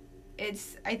 And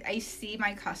I see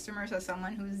my customers as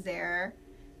someone who's there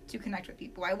to connect with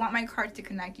people. I want my cards to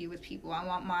connect you with people. I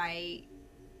want my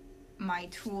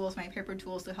tools, my paper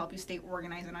tools, to help you stay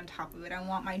organized and on top of it. I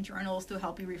want my journals to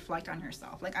help you reflect on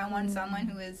yourself. Like, I want someone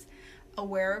who is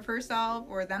aware of herself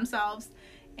or themselves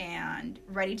and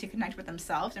ready to connect with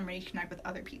themselves and ready to connect with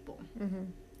other people.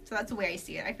 So that's the way I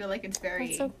see it. I feel like it's very...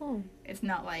 That's so cool. It's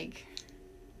not like...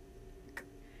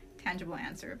 tangible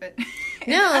answer, but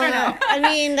no, I don't know. I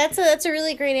mean, that's a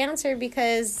really great answer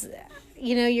because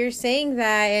you're saying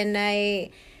that,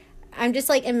 and I'm just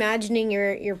like imagining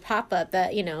your pop-up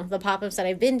that the pop-ups that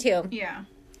I've been to. Yeah,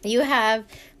 you have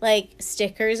like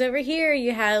stickers over here,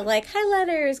 you have like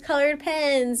highlighters, colored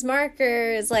pens,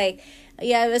 markers, like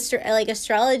you have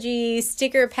astrology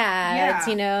sticker pads,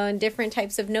 and different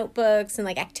types of notebooks and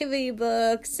like activity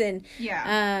books and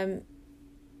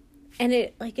and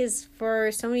it like is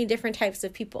for so many different types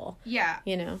of people. Yeah.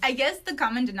 I guess the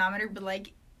common denominator would be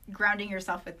like grounding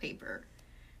yourself with paper.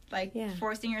 Like,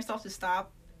 forcing yourself to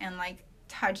stop and, like,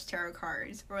 touch tarot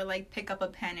cards, or, like, pick up a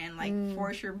pen and, like,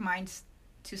 force your mind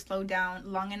to slow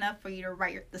down long enough for you to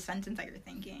write the sentence that you're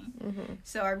thinking.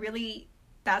 So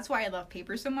that's why I love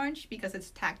paper so much, because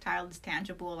it's tactile, it's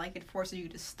tangible, like, it forces you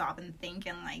to stop and think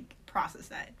and, like,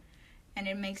 process it. And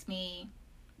it makes me,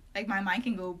 like, my mind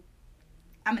can go,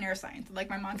 I'm an air sign, so, like,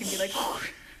 my mind can be like,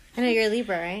 I know you're a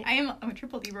Libra, right? I'm a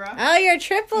triple Libra. Oh, you're a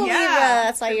triple Libra.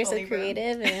 That's why you're so Libra.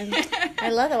 Creative. And I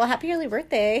love it. Well, happy early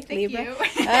birthday, Thank Libra.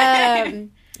 You.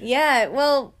 Yeah.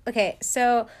 Well, okay.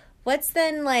 So what's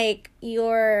then, like,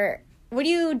 what do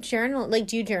you journal? Like,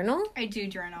 do you journal? I do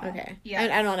journal. Okay. Yeah. I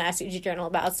don't want to ask you what you journal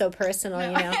about. It's so personal, No.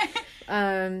 you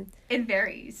know. It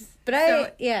varies.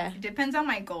 But it depends on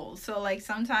my goals. So, like,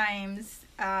 sometimes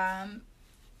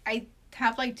I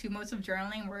have, like, 2 modes of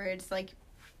journaling, where it's, like,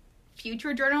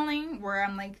 future journaling, where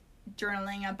I'm, like,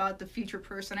 journaling about the future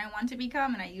person I want to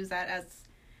become, and I use that as,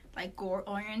 like, goal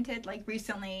oriented. Like,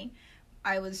 recently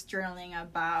I was journaling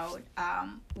about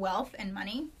wealth and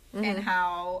money, and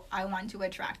how I want to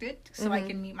attract it so I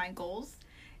can meet my goals.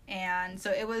 And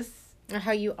so it was, or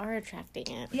how you are attracting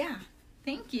it. Yeah.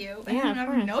 Thank you. Yeah, And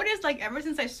I've noticed, like, ever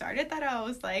since I started that, I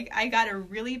was like, I got a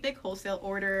really big wholesale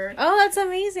order. Oh, that's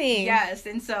amazing. Yes.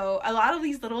 And so a lot of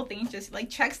these little things, just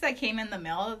like checks that came in the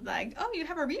mail, like, oh, you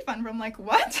have a refund. I'm like,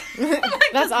 what? Like,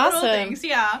 that's awesome. Things.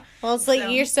 Yeah. Well, it's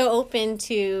like, you're so open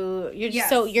to,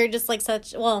 you're just like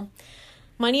such, well,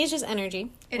 money is just energy,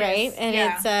 right? And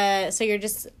it's, so you're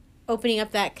just opening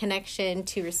up that connection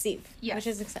to receive, which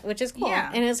is cool. Yeah.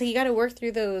 And it's like, you got to work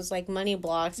through those, like, money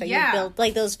blocks that you built,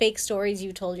 like those fake stories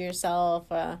you told yourself,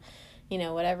 you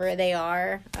know, whatever they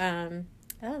are.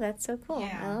 Oh, that's so cool.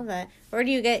 Yeah. I love that. Where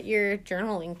do you get your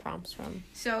journaling prompts from?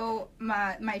 So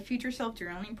my future self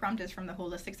journaling prompt is from the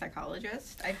holistic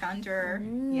psychologist. I found her.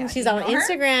 She's on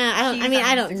Instagram.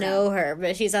 I don't know her,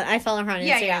 but I follow her on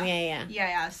Instagram.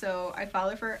 Yeah. So I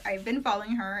follow her. I've been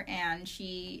following her, and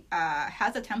she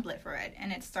has a template for it,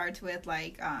 and it starts with,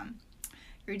 like,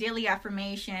 your daily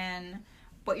affirmation,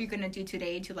 what you're gonna do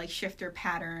today to, like, shift your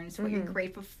patterns, what you're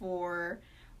grateful for,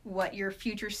 what your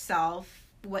future self,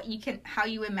 how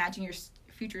you imagine your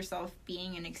future self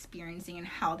being and experiencing, and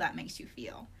how that makes you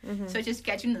feel. So it just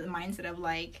gets you into the mindset of,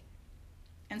 like,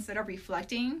 instead of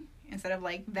reflecting, instead of,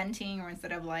 like, venting, or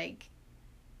instead of, like,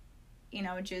 you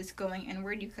know, just going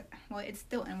inward, it's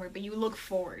still inward, but you look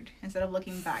forward. Instead of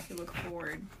looking back, you look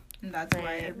forward. And that's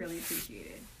why I really appreciate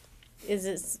it.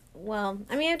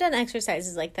 I've done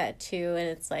exercises like that too, and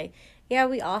it's like, yeah,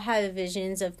 we all have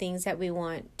visions of things that we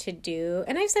want to do.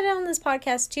 And I've said it on this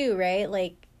podcast too, right?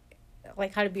 Like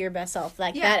how to be your best self,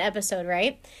 that episode,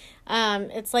 right?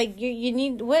 It's like, you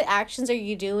need, what actions are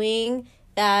you doing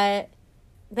that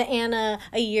the Anna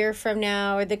a year from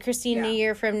now, or the Christine a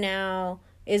year from now,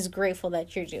 is grateful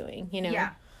that you're doing, you know?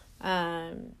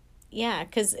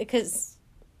 Because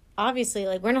obviously,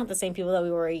 like, we're not the same people that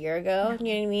we were a year ago,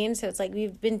 you know what I mean? So it's like,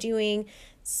 we've been doing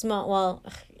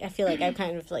I feel like I've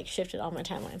kind of, like, shifted all my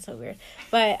timeline, so weird.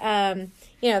 But,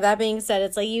 you know, that being said,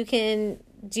 it's like, you can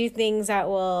do things that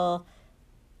will,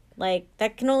 like,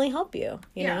 that can only help you,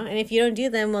 you know? And if you don't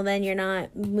do them, well, then you're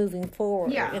not moving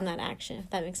forward in that action, if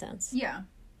that makes sense. Yeah.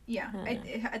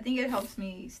 I think it helps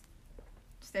me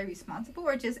stay responsible,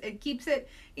 or just, it keeps it,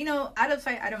 you know, out of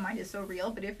sight, out of mind is so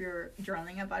real. But if you're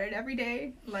journaling about it every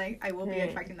day, like, I will be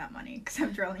attracting that money because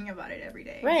I'm journaling about it every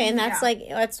day. Right. And that's like,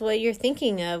 that's what you're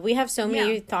thinking of. We have so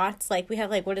many thoughts, like, we have,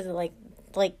 like, what is it,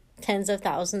 like tens of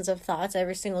thousands of thoughts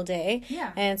every single day.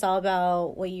 Yeah. And it's all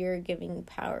about what you're giving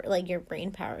power, like, your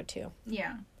brain power to.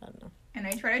 Yeah. I don't know. And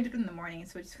I try to do it in the morning,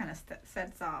 so it just kind of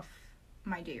sets off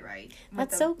my day right.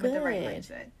 That's so good. With the right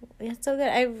mindset. That's so good.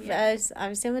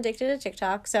 Obviously, I'm addicted to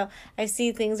TikTok, so I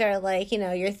see things that are like, you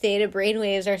know, your theta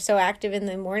brainwaves are so active in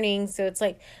the morning, so it's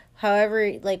like,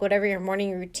 however, like, whatever your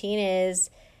morning routine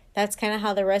is, that's kind of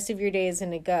how the rest of your day is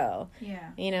going to go.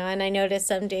 Yeah. You know, and I notice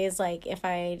some days, like, if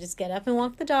I just get up and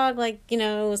walk the dog, like, you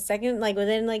know, within,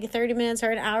 like, 30 minutes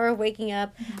or an hour of waking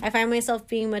up, I find myself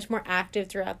being much more active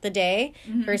throughout the day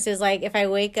versus, like, if I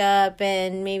wake up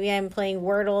and maybe I'm playing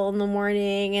Wordle in the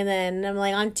morning and then I'm,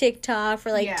 like, on TikTok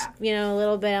for, like, you know, a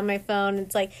little bit on my phone.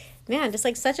 It's like, man, just,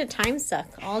 like, such a time suck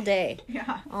all day.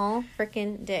 Yeah. All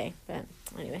freaking day. But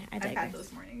anyway, I digress. I've had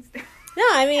those mornings. No,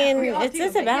 I mean,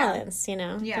 it's a balance, you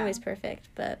know? Yeah. It's always perfect,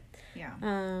 but... Yeah.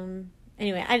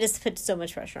 Anyway, I just put so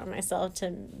much pressure on myself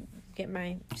to get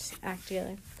my act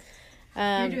together.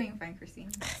 You're doing fine, Christine.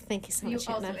 Thank you so much,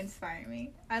 You also inspire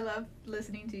me. I love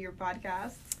listening to your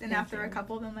podcasts, and after a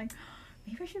couple of them, like,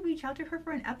 maybe I should reach out to her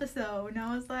for an episode. And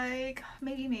I was like,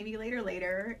 maybe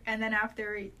later. And then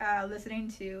after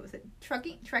listening to, was it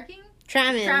trekking?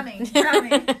 Tramming.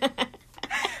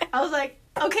 I was like,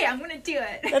 okay, I'm gonna do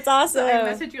it. That's awesome. So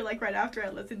I messaged you like right after I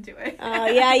listened to it. Oh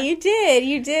yeah, you did.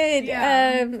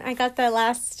 Yeah. I got that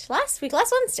last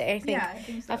Wednesday, I think. Yeah, I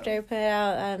think so. After I put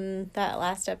out that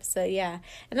last episode, yeah.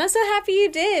 And I'm so happy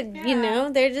you did. Yeah. You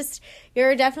know,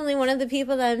 you're definitely one of the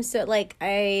people that I'm so like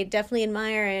I definitely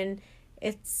admire, and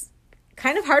it's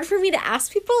kind of hard for me to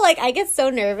ask people. Like, I get so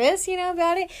nervous,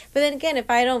 about it. But then again, if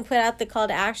I don't put out the call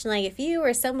to action, like if you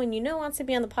or someone wants to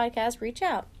be on the podcast, reach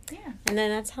out. Yeah. And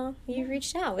then that's how you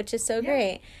reached out, which is so Yeah.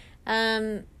 great.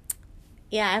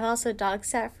 Yeah, I've also dog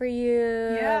sat for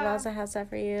you. Yeah. I've also house sat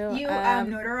for you. You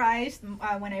notarized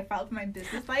when I filed for my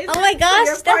business license. Oh my gosh,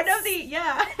 So you're part of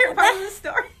the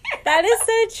story. That is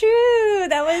so true.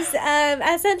 That was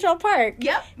at Central Park.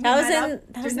 Yep. That was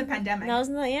during the pandemic. That was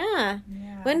yeah.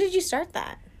 When did you start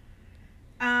that?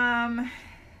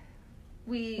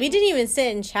 We didn't even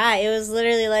sit and chat. It was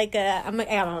literally like I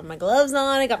got my gloves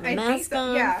on. I got my mask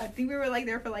on. Yeah, I think we were like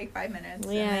there for like 5 minutes.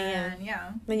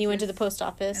 Yeah. Then you went to the post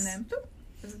office. And then boop,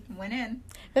 just went in.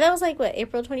 But that was like what,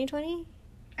 April 2020?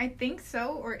 I think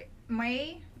so, or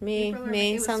May.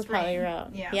 May sounds spring. probably right.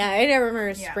 Yeah. I never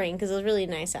remember spring because it was really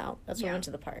nice out. That's when we went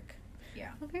to the park.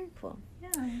 Yeah. Oh, very cool. Yeah.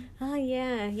 Oh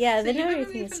yeah. So Then you everything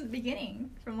remember me is from the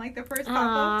beginning, from like the first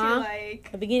pop-up to like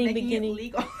the beginning. It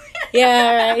legal.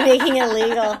 Yeah, right. Making it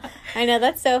legal. I know,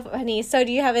 that's so funny. So,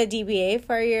 do you have a DBA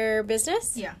for your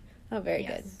business? Yeah. Oh, very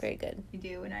Yes. good. Very good. I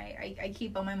do, and I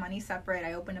keep all my money separate.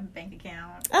 I open a bank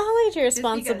account. Oh, look at you, Just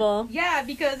responsible.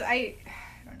 because I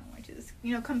don't know, I just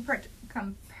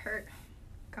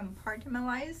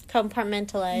compartmentalize.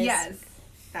 Compartmentalize. Yes,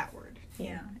 that word. Yeah.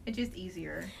 Yeah, it's just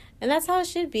easier. And that's how it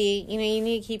should be. You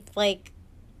need to keep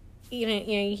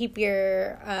you keep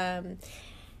your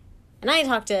and I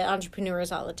talk to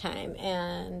entrepreneurs all the time,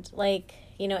 and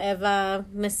Eva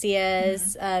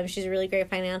Macias, she's a really great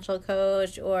financial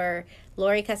coach, or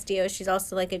Lori Castillo, she's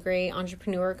also like a great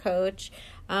entrepreneur coach.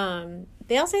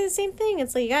 They all say the same thing.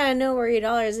 It's like, you gotta know where your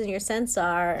dollars and your cents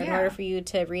are in order for you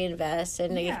to reinvest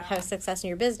and to have success in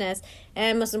your business.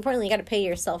 And most importantly, you gotta pay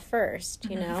yourself first.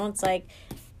 It's like,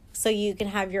 so you can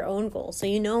have your own goals, so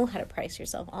you know how to price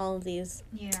yourself. All of these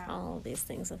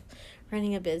things of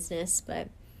running a business. But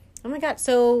oh my god,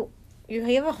 so you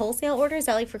have a wholesale order? Is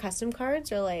that like for custom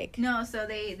cards or like? No, so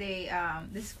they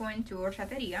this is going to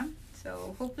Horchateria.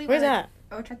 So hopefully, where's that?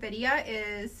 Horchateria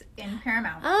is in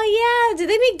Paramount. Oh yeah, do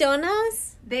they make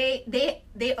donuts? They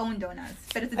own donuts,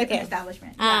 but it's a different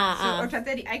establishment. So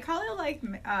Horchateria, I call it like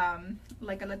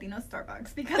a Latino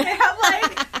Starbucks because they have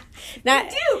like not,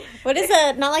 they do. What is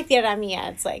it? Not like Tierra Mia.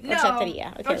 It's like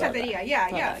Horchateria. Okay, Horchateria.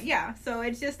 Yeah. So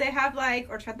it's just they have like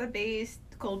horchata based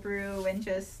cold brew and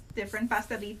just different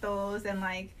pastelitos, and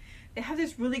like they have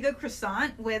this really good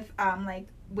croissant with like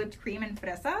whipped cream and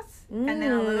fresas, and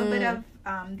then a little bit of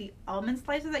the almond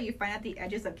slices that you find at the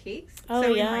edges of cakes. Oh,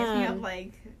 so it reminds me of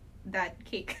like that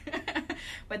cake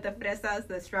with the fresas,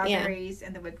 the strawberries,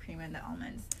 and the whipped cream and the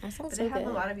almonds. That sounds but so they have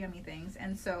good. a lot of yummy things,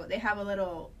 and so they have a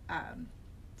little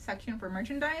section for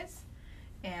merchandise,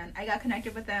 and I got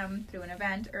connected with them through an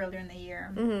event earlier in the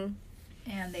year. Mm-hmm.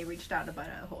 And they reached out about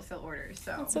a wholesale order.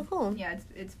 So that's so cool. Yeah,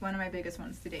 it's one of my biggest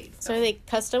ones to date. So are they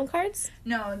custom cards?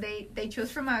 No, they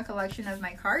chose from a collection of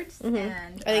my cards. Mm-hmm.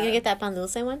 And are they gonna get that Pan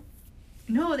Dulce one?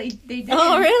 No, they didn't.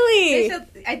 Oh really?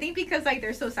 I think because like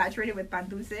they're so saturated with Pan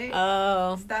Dulce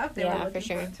stuff. They were for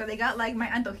sure. So they got like my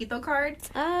Antojito card.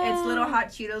 Oh. It's little hot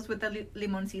Cheetos with a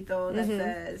limoncito that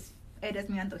says "Eres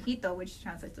mi Antojito," which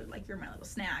translates to like "You're my little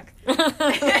snack."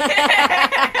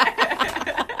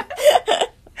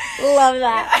 Love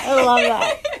that. I love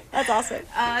that. That's awesome.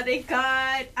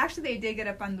 They did get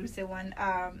a Pan Dulce one.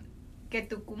 Que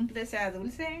tu cumple sea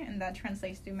dulce, and that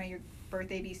translates to "May your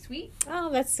birthday be sweet." Oh,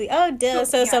 that's sweet. Oh,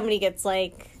 so somebody gets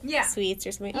like sweets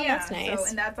or something. Oh, that's nice. So,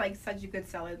 and that's like such a good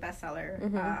bestseller.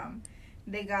 Mm-hmm.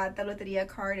 They got the Loteria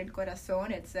card, El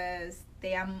Corazón. It says,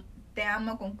 Te amo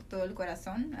con todo el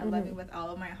corazón. I love you with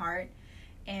all of my heart.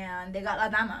 And they got La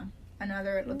Dama,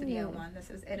 another Loteria one that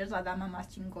says, Eres la dama más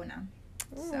chingona.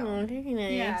 So, very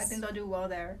nice. Yeah, I think they'll do well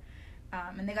there.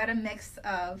 And they got a mix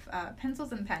of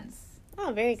pencils and pens.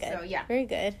 Oh, very good. So, yeah. Very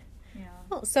good. Yeah.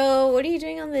 Oh, so what are you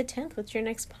doing on the 10th? What's your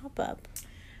next pop-up?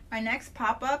 My next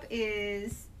pop-up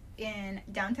is in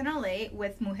downtown LA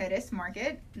with Mujeres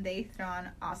Market. They throw on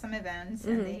awesome events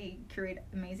and they curate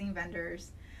amazing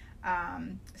vendors.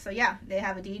 So, yeah, they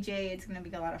have a DJ. It's going to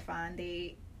be a lot of fun.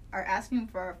 They are asking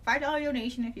for a $5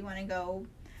 donation if you want to go.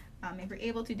 If you're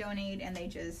able to donate, and they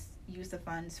just use the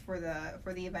funds for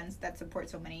the events that support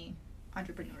so many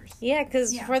entrepreneurs. Yeah,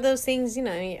 because for those things,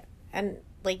 and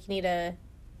like you need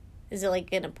is it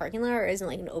like in a parking lot or is it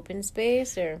like an open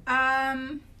space or?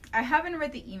 I haven't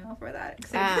read the email for that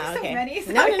because there's so many.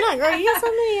 So no, girl, you have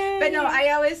so many. But no,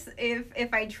 I always,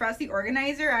 if I trust the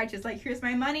organizer, I just like, here's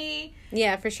my money.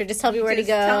 Yeah, for sure. Just tell me where to go.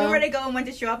 Tell me where to go and when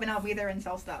to show up, and I'll be there and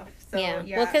sell stuff. So,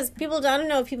 yeah. Well, because I don't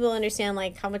know if people understand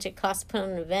like how much it costs to put on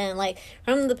an event. Like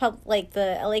from the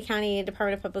the LA County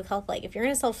Department of Public Health. Like if you're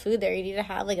gonna sell food there, you need to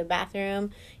have like a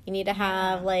bathroom. You need to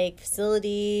have like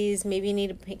facilities. Maybe you need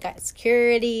to pay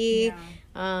security. Yeah.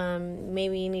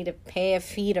 Maybe you need to pay a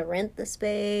fee to rent the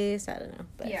space. I don't know.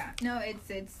 But. Yeah. No,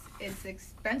 it's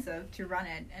expensive to run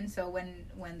it, and so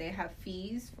when they have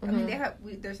fees, I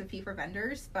mean there's a fee for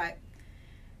vendors, but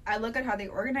I look at how they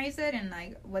organize it and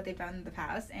like what they've done in the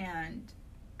past, and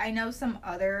I know some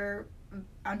other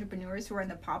entrepreneurs who are in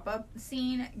the pop-up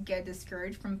scene get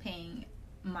discouraged from paying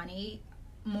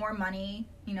more money.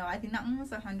 You know, I think that one was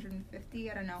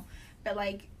 $150. I don't know, but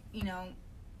like, you know,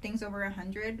 things over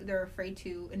 $100, they're afraid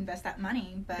to invest that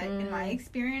money. But in my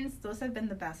experience, those have been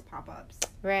the best pop-ups,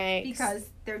 right? Because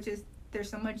there's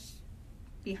so much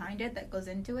behind it that goes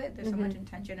into it. There's so much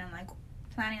intention and like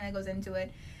planning that goes into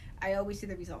it. I always see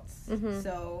the results.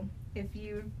 So if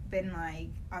you've been like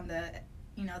on the,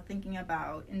 you know, thinking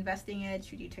about investing it,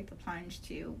 should you take the plunge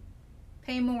to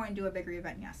pay more and do a bigger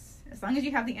event? Yes. As long as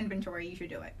you have the inventory, you should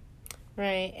do it.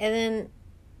 Right. And then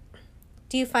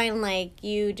do you find like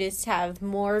you just have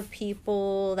more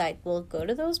people that will go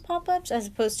to those pop-ups as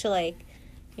opposed to like,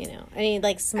 you know, I mean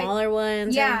like smaller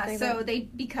ones? Yeah. So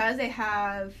because they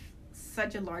have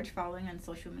such a large following on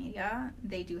social media,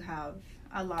 they do have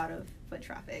a lot of foot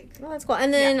traffic. Well, that's cool.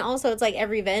 And then also it's like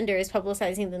every vendor is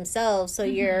publicizing themselves, so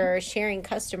you're sharing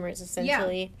customers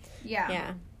essentially.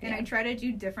 Yeah. And I try to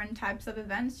do different types of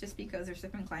events just because there's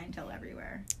different clientele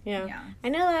everywhere. Yeah. I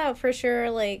know that for sure.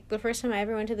 Like the first time I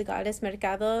ever went to the Goddess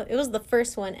Mercado, it was the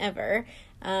first one ever.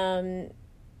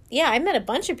 I met a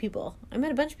bunch of people. I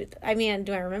mean,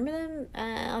 do I remember them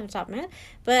on the top of my head?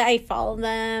 But I follow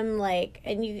them, like,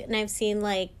 and I've seen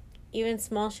like even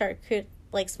small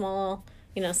small,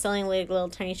 you know, selling like little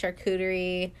tiny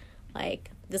charcuterie.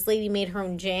 Like this lady made her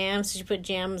own jam, so she put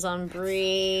jams on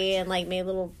brie and like made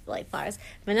little like flowers.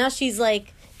 But now she's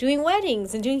like doing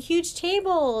weddings and doing huge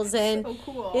tables, and so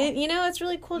cool. It's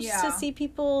really cool just to see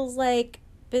people's like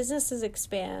businesses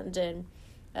expand. And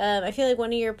I feel like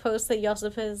one of your posts that you also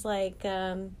put is like,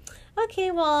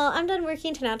 okay, well, I'm done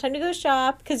working now. Time to go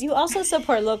shop, because you also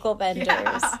support local vendors.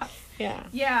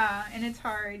 Yeah, and it's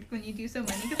hard when you do so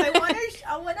many, because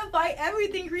I want to buy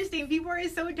everything, Christine. People are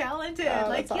so talented.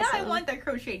 Like, yeah, awesome. I want that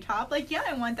crochet top. Like, yeah,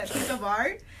 I want that piece of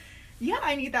art. Yeah,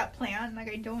 I need that plant.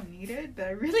 Like, I don't need it, but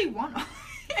I really want it.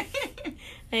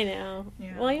 I know.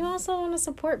 Yeah. Well, you also want to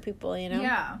support people, you know?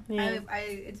 Yeah.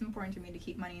 It's important to me to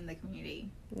keep money in the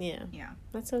community. Yeah.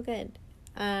 That's so good.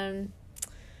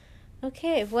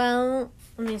 Okay, well,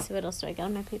 let me see what else do I got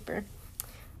on my paper.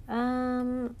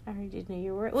 I already did know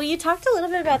your word. Well, you talked a little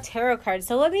bit about tarot cards.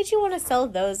 So what made you want to sell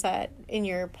those in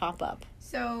your pop-up?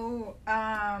 So,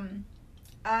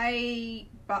 I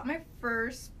bought my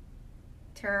first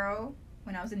tarot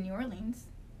when I was in New Orleans.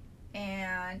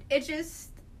 And it just,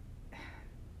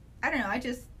 I don't know,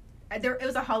 it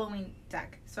was a Halloween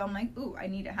deck. So I'm like, ooh, I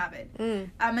need to have it.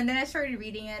 And then I started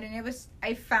reading it, and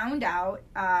I found out,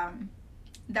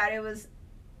 that it was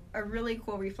a really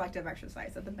cool reflective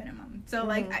exercise at the minimum. So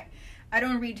like I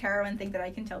don't read tarot and think that I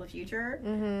can tell the future.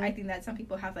 I think that some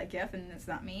people have that gift and it's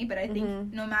not me, but I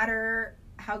think no matter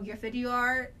how gifted you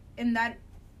are in that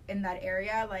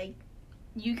area, like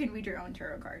you can read your own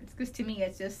tarot cards, because to me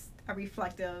it's just a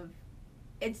reflective,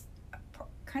 it's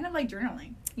kind of like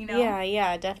journaling, you know?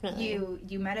 Yeah, definitely.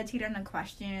 You meditate on a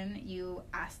question, you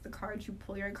ask the cards, you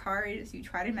pull your cards, you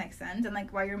try to make sense, and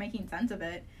like while you're making sense of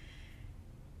it,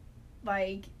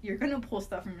 like you're gonna pull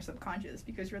stuff from your subconscious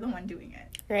because you're the one doing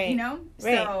it, right? You know,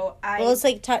 right. So it's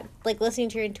like like listening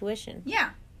to your intuition. Yeah,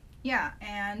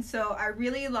 and so I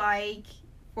really like.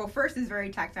 Well, first it's very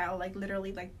tactile, like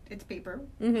literally, like it's paper,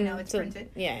 you know, it's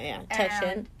printed. Yeah, touch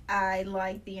it. I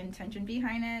like the intention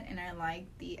behind it, and I like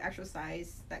the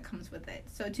exercise that comes with it.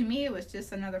 So to me, it was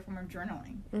just another form of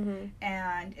journaling,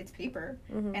 and it's paper,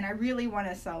 and I really want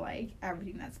to sell like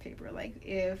everything that's paper. Like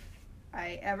if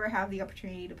I ever have the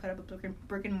opportunity to put up a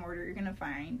brick and mortar, you're gonna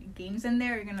find games in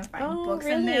there. You're gonna find books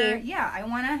in there. Yeah, I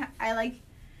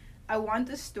want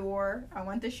the store. I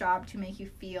want the shop to make you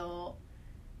feel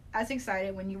as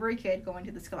excited when you were a kid going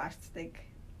to the Scholastic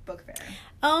book fair.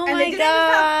 Oh and my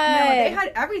god! They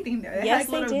had everything there. They had like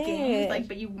little games, like,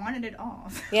 but you wanted it all.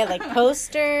 Yeah, like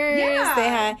posters. Yeah. They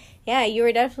had. Yeah, you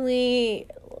were definitely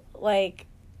like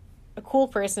a cool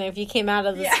person if you came out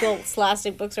of the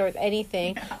Scholastic bookstore with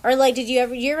anything. Or like, do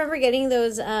you remember getting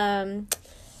those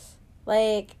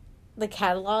like the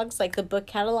catalogs, like the book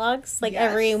catalogs, like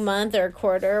Yes. every month or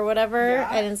quarter or whatever,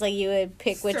 Yeah. and it's like you would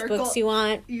pick which books you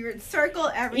want. You would circle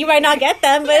everything. You might not get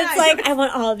them, but Yeah, it's like, I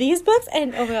want all these books,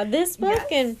 and oh my god, this book, Yes.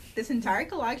 and this entire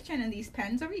collection and these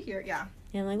pens over here. Yeah.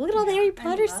 I'm like, look at all the Yeah, Harry I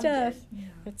Potter loved stuff. it. Yeah.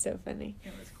 That's so funny.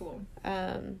 It was cool.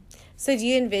 So do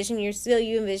you envision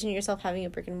yourself having a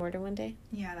brick and mortar one day?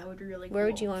 Yeah, that would be really cool. Where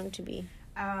would you want it to be?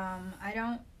 I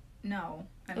don't know.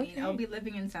 I mean, Okay. I'll be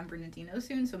living in San Bernardino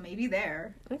soon, so maybe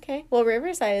there. Okay. Well,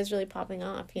 Riverside is really popping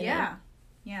off, you know? Yeah.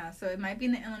 Yeah, so it might be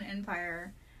in the Inland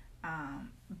Empire,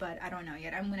 but I don't know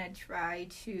yet. I'm going to try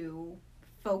to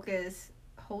focus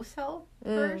wholesale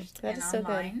first that and is so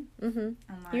online. good.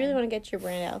 Mm-hmm. Online. You really want to get your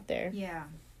brand out there. Yeah,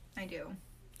 I do.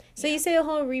 So you say a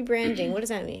whole rebranding. What does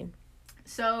that mean?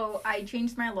 So I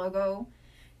changed my logo,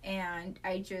 and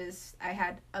I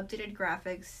had updated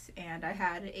graphics, and I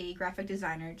had a graphic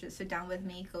designer just sit down with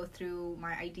me, go through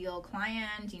my ideal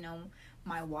client, you know,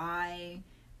 my why,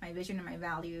 my vision, and my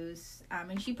values.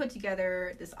 And she put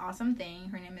together this awesome thing.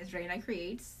 Her name is Reina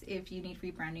Creates. If you need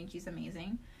rebranding, she's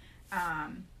amazing.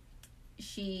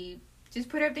 She just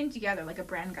put everything together like a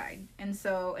brand guide. And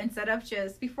so instead of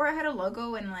before I had a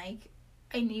logo and like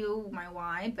I knew my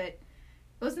why, but it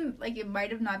wasn't like, it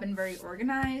might have not been very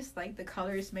organized. Like the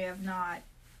colors may have not,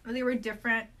 they were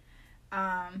different.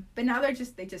 But now they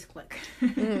just click.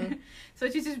 Mm. So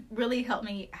it just really helped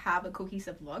me have a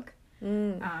cohesive look.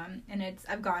 And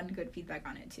I've gotten good feedback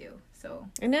on it too. So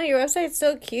I know your website's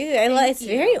so cute. It's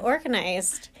very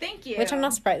organized. Thank you. Which I'm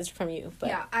not surprised from you. But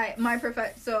yeah,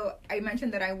 so I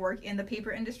mentioned that I work in the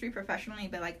paper industry professionally,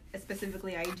 but like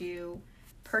specifically I do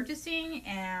purchasing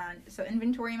and so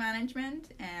inventory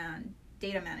management and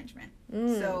data management.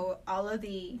 So all of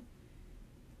the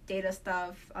data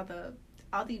stuff,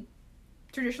 all the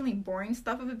traditionally boring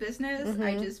stuff of a business,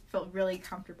 I just felt really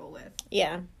comfortable with.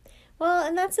 Yeah. Well,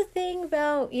 and that's the thing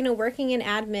about, you know, working in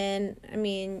admin. I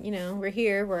mean, you know, we're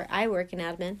here where I work in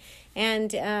admin,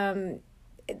 and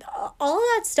all of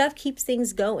that stuff keeps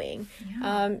things going.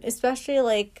 Yeah. Especially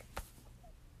like,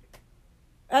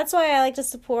 that's why I like to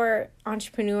support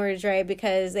entrepreneurs, right?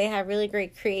 Because they have really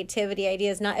great creativity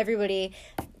ideas. Not everybody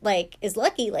like is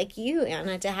lucky like you,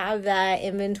 Anna, to have that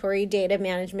inventory data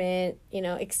management, you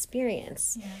know,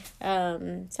 experience. Yeah.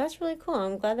 So that's really cool.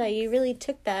 I'm glad that you really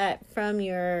took that from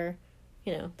your,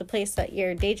 you know, the place that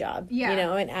your day job, you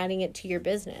know, and adding it to your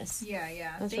business. Yeah.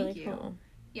 That's Thank really you. cool.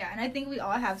 Yeah, and I think we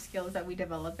all have skills that we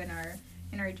develop in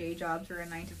our day jobs or in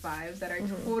 9-to-5s that are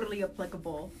totally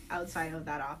applicable outside of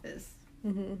that office.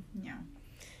 Mm-hmm. Yeah.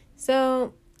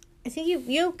 So I think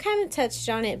you kind of touched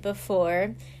on it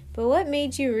before, but what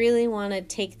made you really want to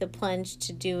take the plunge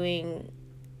to doing,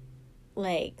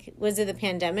 like, was it the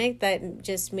pandemic that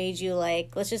just made you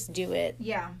like, let's just do it?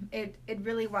 Yeah, it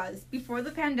really was. Before the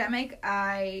pandemic,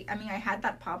 I mean, I had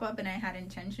that pop-up and I had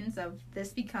intentions of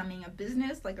this becoming a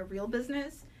business, like a real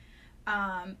business.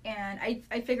 And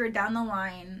I figured down the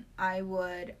line I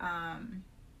would,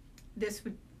 this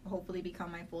would hopefully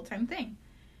become my full-time thing.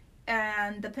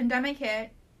 And the pandemic hit,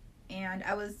 and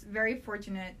I was very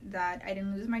fortunate that I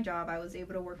didn't lose my job. I was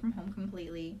able to work from home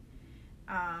completely.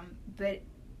 But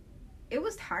it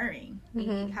was tiring. We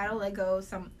had to let go.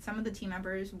 Some of the team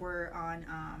members were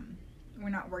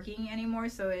not working anymore,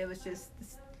 so it was just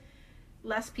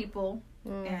less people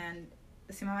and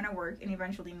the same amount of work, and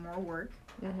eventually more work.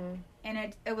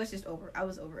 And it was just over. I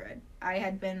was over it. I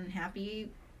had been happy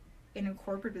in a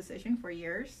corporate position for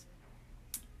years,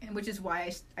 and which is why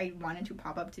I wanted to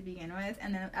pop up to begin with.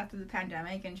 And then after the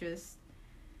pandemic and just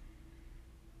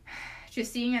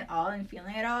seeing it all and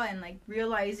feeling it all, and like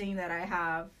realizing that I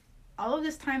have all of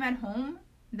this time at home,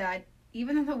 that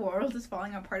even though the world is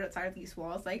falling apart outside of these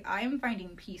walls, like I am finding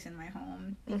peace in my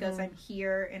home because I'm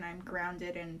here and I'm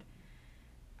grounded, and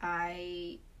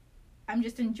I'm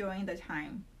just enjoying the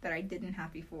time that I didn't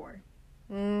have before.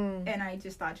 And I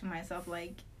just thought to myself,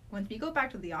 like, once we go back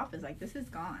to the office, like, this is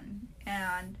gone,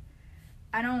 and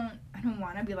I don't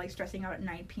want to be like stressing out at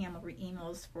 9 p.m. over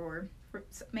emails for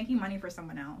making money for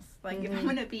someone else. Like, if I'm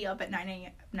gonna be up at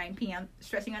 9 p.m.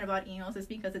 stressing out about emails, it's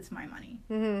because it's my money.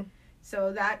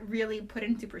 So that really put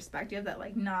into perspective that,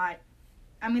 like,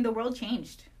 the world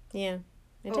changed. Yeah,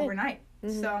 overnight.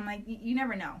 So I'm like, you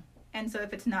never know. And so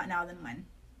if it's not now, then when?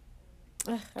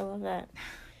 Ugh, I love that.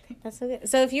 That's so good.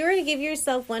 So if you were to give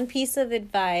yourself one piece of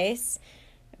advice,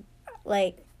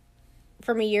 like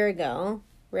from a year ago,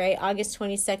 right? August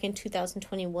 22nd,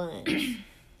 2021.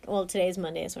 Well, today's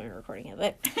Monday, so we're recording it.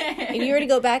 But if you were to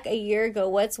go back a year ago,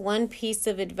 what's one piece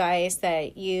of advice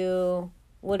that you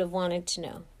would have wanted to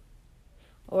know?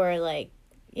 Or like,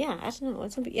 yeah, I don't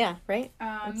know. Right?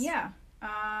 Yeah.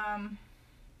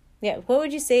 Yeah, what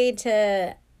would you say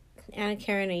to Anna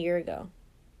Karen a year ago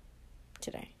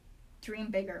today?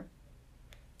 Dream bigger.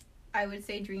 I would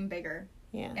say dream bigger.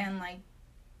 Yeah. And, like,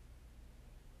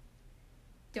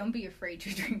 don't be afraid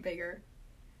to dream bigger.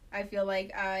 I feel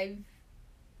like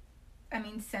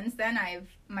since then,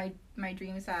 my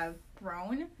dreams have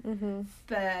grown. Mm-hmm.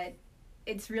 But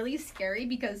it's really scary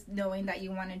because knowing that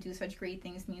you want to do such great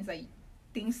things means that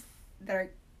things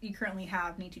that you currently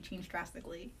have need to change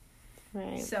drastically.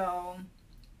 Right. So,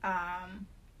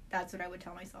 that's what I would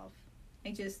tell myself.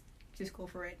 Like, just go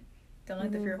for it. Don't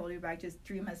let the fear hold you back. Just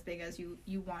dream as big as you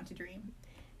want to dream.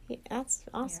 Yeah, that's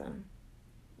awesome.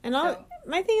 Yeah. And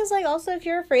my thing is, like, also, if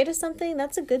you're afraid of something,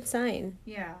 that's a good sign.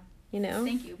 Yeah. You know?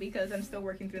 Thank you, because I'm still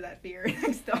working through that fear.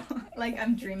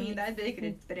 I'm dreaming that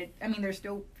big, there's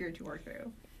still fear to work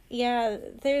through. Yeah,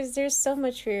 there's so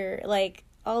much fear, like,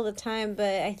 all the time,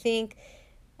 but I think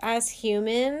as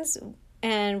humans,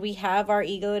 and we have our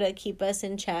ego to keep us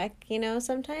in check, you know,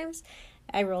 sometimes.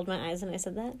 I rolled my eyes when I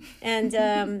said that.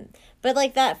 And, but,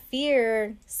 like, that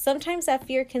fear, sometimes that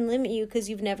fear can limit you because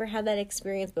you've never had that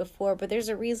experience before, but there's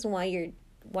a reason why you're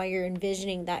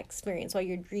envisioning that experience, why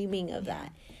you're dreaming of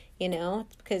that, you know,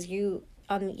 because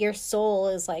your soul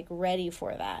is, like, ready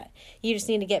for that. You just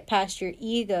need to get past your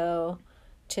ego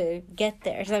to get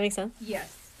there. Does that make sense?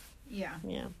 Yes. Yeah.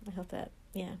 Yeah, I hope that,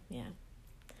 yeah.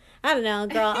 I don't know,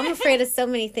 girl. I'm afraid of so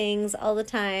many things all the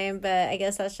time, but I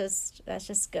guess that's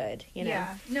just good, you know?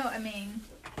 Yeah. No, I mean,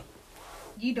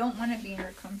 you don't want to be in your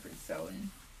comfort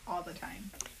zone all the time.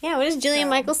 Yeah, what does Jillian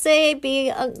Michaels say?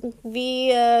 Be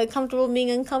comfortable being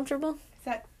uncomfortable? Is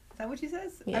that what she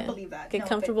says? Yeah. I believe that. Get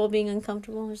comfortable being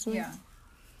uncomfortable or something? Yeah.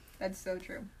 That's so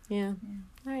true. Yeah.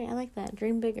 All right, I like that.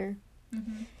 Dream bigger.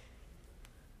 Mm-hmm.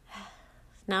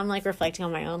 Now I'm, like, reflecting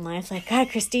on my own life. Like, God,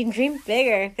 Christine, dream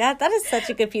bigger. That is such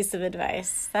a good piece of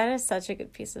advice. It's going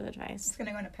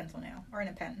to go in a pencil now. Or in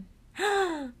a pen.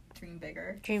 Dream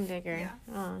bigger. Dream bigger. Yeah.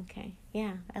 Oh, okay.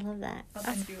 Yeah, I love that. I'll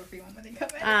send you a free one when they come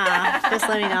in. Just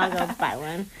let me know. I'll go buy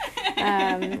one.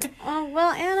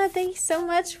 Well, Anna, thank you so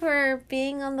much for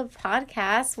being on the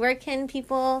podcast. Where can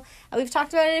people... We've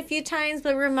talked about it a few times,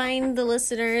 but remind the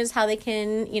listeners how they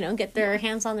can, you know, get their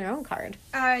hands on their own card.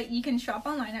 You can shop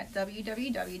online at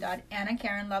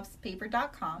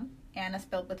www.annakarenlovespaper.com. Anna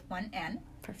spelled with one N.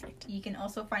 Perfect. You can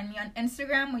also find me on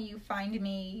Instagram, where you find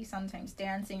me sometimes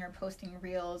dancing or posting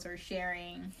reels or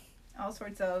sharing all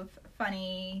sorts of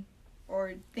funny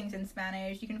or things in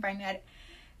Spanish. You can find me at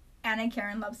Anna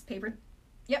Karen Loves Paper.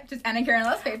 Yep, just Anna Karen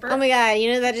Loves Paper. Oh my God,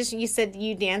 you know that you said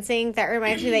you dancing? That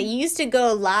reminds me that you used to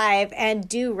go live and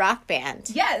do Rock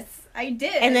Band. Yes, I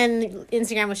did. And then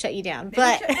Instagram would shut you down.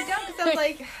 They shut me down because I was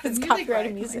like, it's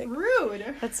copyrighted music. Like,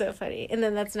 rude. That's so funny. And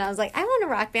then that's when I was like, I want a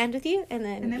Rock Band with you. And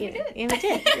then we did. And we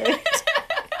did.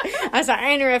 I'm sorry,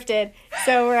 I interrupted.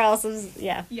 So where else was,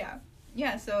 Yeah,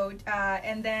 so,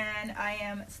 and then I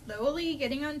am slowly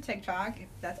getting on TikTok.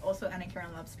 That's also Anna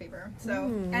Karen Loves Paper. So,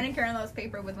 Anna Karen Loves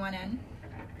Paper with one N.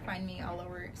 Find me all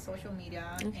over social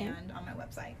media and on my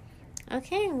website.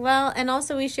 Okay, well, and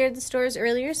also we shared the stores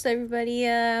earlier, so everybody,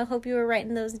 hope you were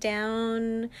writing those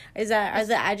down. Are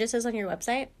the addresses on your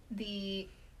website?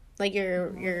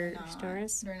 Your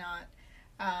stores? They're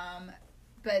not.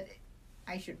 But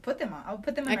I should put them on. I'll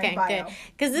put them in my bio. Okay, good.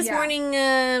 Because this morning,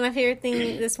 my favorite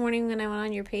thing this morning when I went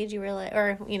on your page, you were like,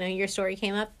 or, you know, your story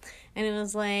came up, and it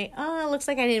was like, oh, it looks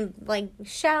like I didn't, like,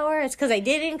 shower. It's because I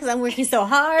didn't, because I'm working so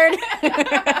hard.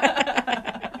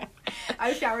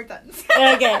 I showered tons.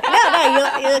 Okay.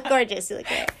 No, you look gorgeous. You look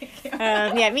great.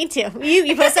 Yeah, me too.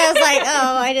 You posted, I was like,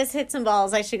 oh, I just hit some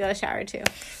balls. I should go shower too.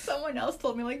 Someone else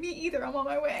told me, like, me either. I'm on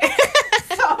my way.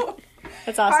 So...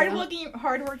 That's awesome.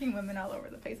 Hardworking women all over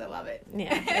the place. I love it.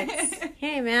 Yeah.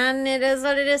 Hey, man, it is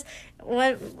what it is.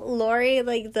 What Lori,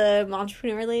 like the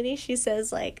entrepreneur lady, she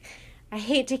says, like, I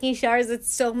hate taking showers.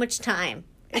 It's so much time.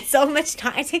 It's so much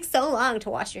time. It takes so long to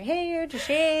wash your hair, to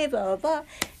shave, blah, blah, blah.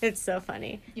 It's so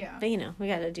funny. Yeah. But, you know, we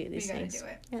got to do these things.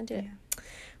 We got to do it. Yeah, do it.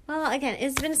 Well, again,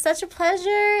 it's been such a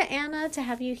pleasure, Anna, to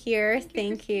have you here.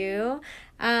 Thank you.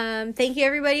 Thank you,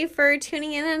 everybody, for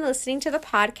tuning in and listening to the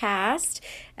podcast.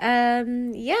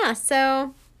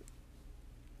 So,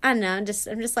 I don't know. I'm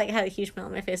just like, had a huge smile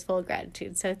on my face full of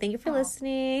gratitude. So, thank you for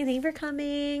listening. Thank you for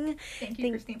coming. Thank you,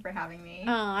 Christine, for having me.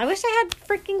 Oh, I wish I had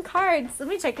freaking cards. Let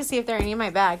me check to see if there are any in my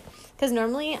bag. Because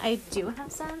normally I do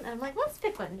have some. And I'm like, let's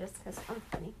pick one just because I'm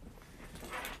funny.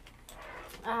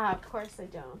 Of course I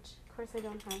don't. Of course I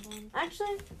don't have one.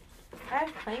 Actually, I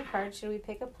have playing cards. Should we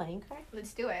pick a playing card?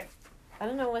 Let's do it. I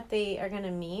don't know what they are going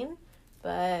to mean,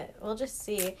 but we'll just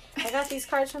see. I got these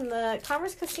cards from the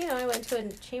Commerce Casino. I went to a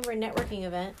chamber networking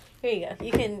event. Here you go.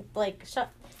 You can, like, I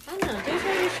don't know. Do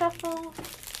you shuffle?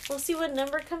 We'll see what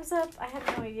number comes up. I have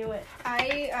no idea what.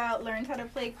 I learned how to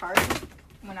play cards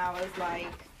when I was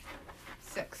like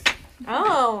 6.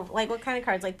 Oh, like what kind of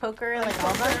cards? Like poker? Like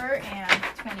all that? Poker and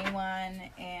 21.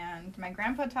 And my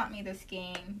grandpa taught me this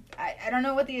game. I don't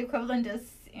know what the equivalent is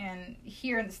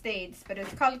here in the States, but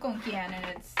it's called Con Quien,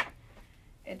 and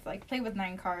it's like play with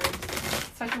 9 cards.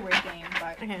 It's such a weird game,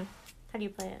 but Okay. How do you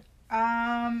play it?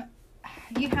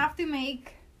 You have to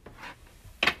make.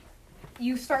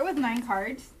 You start with 9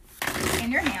 cards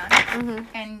in your hand,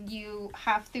 and you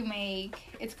have to make.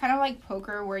 It's kind of like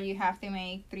poker, where you have to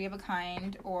make 3 of a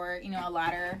kind, or a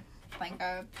ladder, like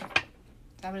a.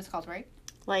 Is that what it's called, right?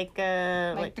 Like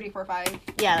 3, 4, 5.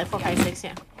 Yeah, like 4, 5, 6.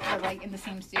 Yeah. Or like in the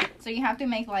same suit. So you have to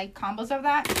make like combos of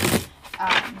that.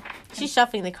 She's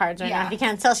shuffling the cards right now. Yeah. If you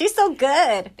can't tell, she's so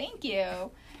good. Thank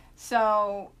you.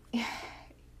 So,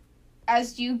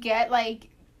 as you get like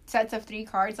sets of 3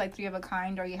 cards, like 3 of a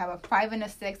kind, or you have a 5 and a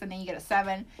 6, and then you get a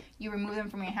 7, you remove them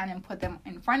from your hand and put them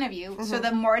in front of you. So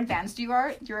the more advanced you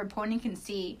are, your opponent can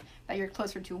see that you're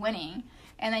closer to winning,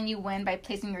 and then you win by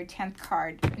placing your 10th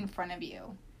card in front of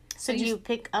you. So do you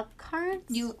pick up cards?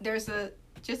 There's a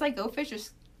just like Go Fish.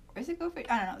 Is it Go Fish?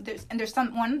 I don't know. There's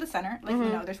one in the center.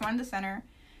 Like there's one in the center.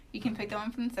 You can pick the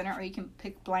one from the center, or you can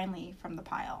pick blindly from the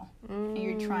pile. And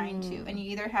you're trying to, and you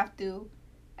either have to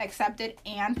accept it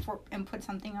and put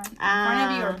something on in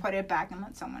front of you, or put it back and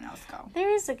let someone else go. There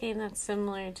is a game that's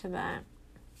similar to that.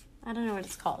 I don't know what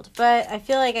it's called, but I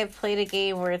feel like I've played a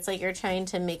game where it's like you're trying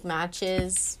to make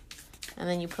matches, and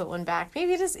then you put one back.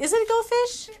 Maybe it is. Is it Go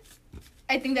Fish?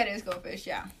 I think that is Go Fish.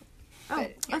 Yeah. Oh,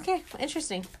 but, yeah. Okay,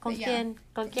 interesting. Con Quien.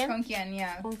 Con Quien,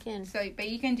 yeah. Con Quien. So, but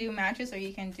you can do matches, or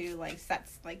you can do like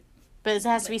sets, like. But it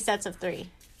has to be sets of 3.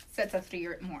 Sets of 3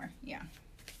 or more, yeah.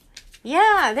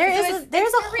 Yeah, there's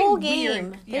So a whole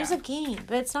game. weird. There's a game,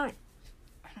 but it's not.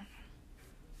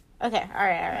 Okay, all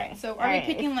right. So are we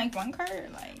picking like one card or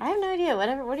like? I have no idea.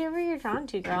 Whatever you're drawn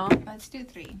to, girl. Let's do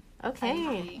 3.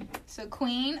 Okay. So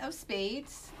Queen of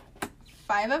Spades,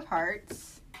 5 of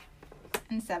Hearts,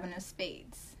 and 7 of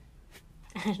Spades.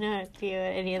 I don't know what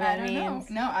any of that means.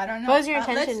 No, I don't know. What was your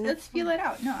intention? Let's feel it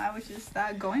out. No, I was just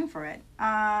going for it.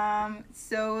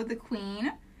 So the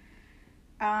Queen,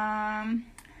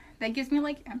 that gives me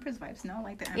like Empress vibes. No,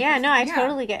 like the Empress. Yeah, no, I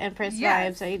totally get Empress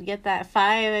vibes. I get that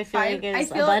 5. I feel like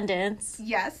it's abundance.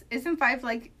 Yes, isn't 5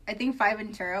 like? I think 5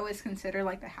 in tarot is considered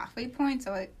like the halfway point.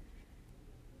 So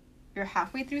you're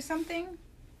halfway through something,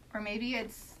 or maybe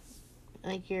it's.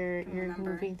 Like you're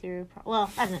moving through.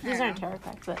 Well, I don't know. These aren't tarot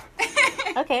cards, but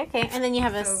okay. And then you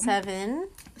have a 7.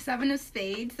 7 of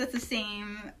Spades. That's the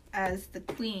same as the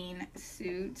Queen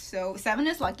suit. So 7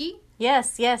 is lucky.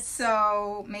 Yes.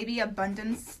 So maybe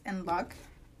abundance and luck,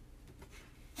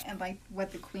 and like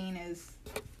what the Queen is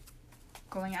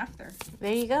going after.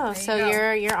 There you go.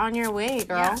 You're on your way,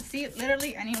 girl. Yeah. See,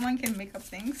 literally anyone can make up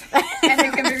things, and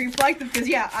it can be reflective.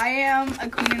 Because I am a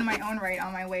queen in my own right,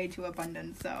 on my way to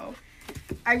abundance. So.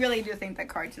 I really do think that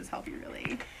cards just help you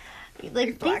really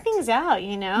like think things out,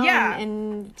 Yeah.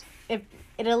 And if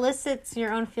it elicits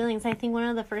your own feelings. I think one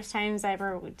of the first times I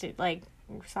ever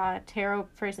saw a tarot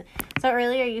person. So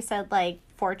earlier you said like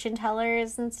fortune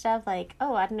tellers and stuff. Like,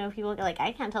 oh, I don't know if people like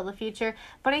I can't tell the future,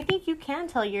 but I think you can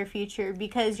tell your future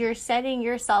because you're setting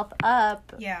yourself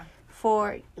up. Yeah.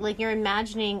 For like you're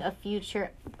imagining a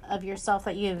future of yourself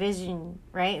that you envision,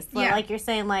 right? So like you're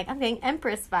saying, like I'm getting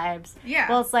Empress vibes. Yeah.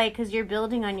 Well, it's like because you're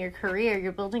building on your career,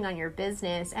 you're building on your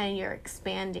business, and you're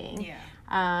expanding. Yeah.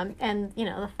 And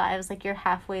the 5 is like you're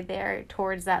halfway there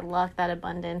towards that luck, that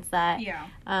abundance, that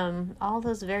all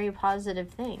those very positive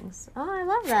things. Oh, I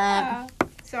love that.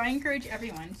 So I encourage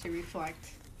everyone to reflect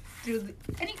through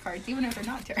any cards, even if they're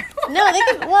not tarot. No, they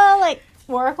can. Well, like.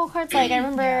 Oracle cards, like I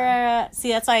remember see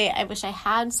that's why I wish I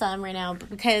had some right now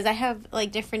because I have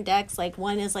like different decks. Like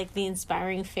one is like the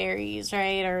Inspiring Fairies,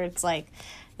 right? Or it's like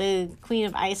the Queen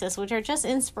of Isis, which are just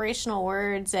inspirational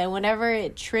words, and whatever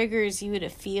it triggers you to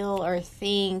feel or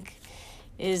think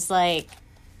is like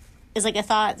a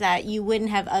thought that you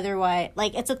wouldn't have otherwise.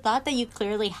 Like it's a thought that you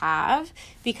clearly have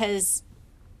because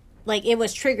like it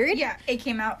was triggered. Yeah, it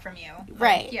came out from you.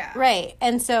 Right. Yeah. Right.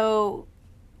 And so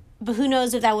but who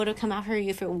knows if that would have come out for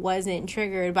you if it wasn't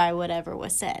triggered by whatever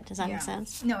was said. Does that make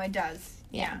sense? No, it does.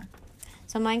 Yeah.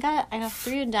 So I got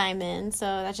 3 diamonds, so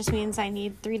that just means I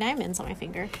need 3 diamonds on my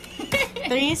finger.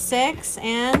 3, 6,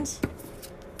 and...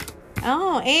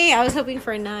 Oh, 8. I was hoping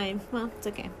for a 9. Well, it's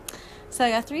okay. So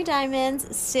I got 3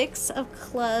 diamonds, 6 of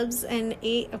clubs, and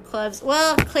 8 of clubs.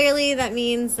 Well, clearly that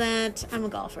means that I'm a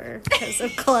golfer because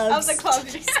of clubs. Of the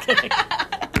clubs. Just kidding.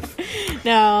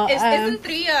 No. Isn't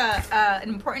 3 an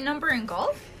important number in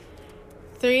golf?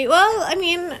 3. Well, I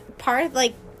mean,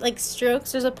 like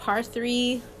strokes. There's a par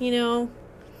 3, you know,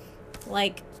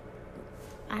 like,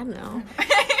 I don't know.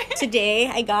 Today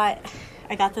I got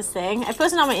this thing. I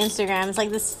posted on my Instagram. It's like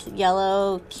this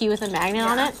yellow key with a magnet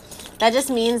on it. That just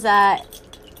means that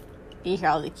you hear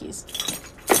all the keys.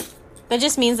 That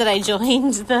just means that I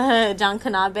joined the Don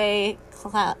Kanabe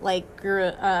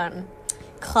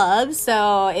club,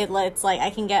 so it's like I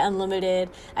can get unlimited.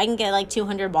 I can get like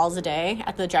 200 balls a day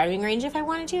at the driving range if I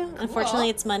wanted to. Unfortunately,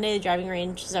 it's Monday. The driving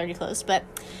range is already closed, but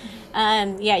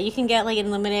yeah, you can get like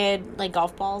unlimited like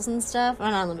golf balls and stuff.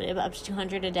 Well, not unlimited, but up to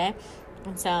 200 a day.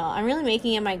 And so I'm really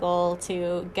making it my goal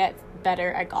to get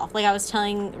better at golf. Like I was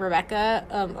telling Rebecca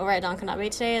over at Don Kanabe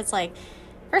today, it's like,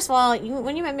 first of all,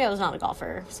 when you met me, I was not a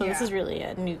golfer, so this is really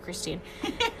a new Christine.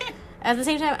 At the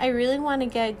same time, I really want to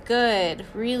get good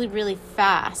really, really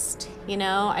fast, you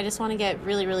know? I just want to get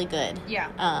really, really good. Yeah.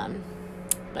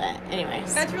 But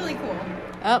anyways. That's really cool.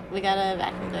 Oh, we got a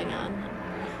vacuum going on.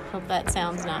 Hope that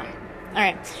sounds not... All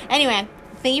right. Anyway,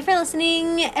 thank you for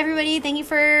listening, everybody. Thank you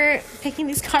for picking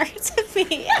these cards with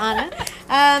me, Anna.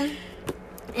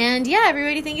 And yeah,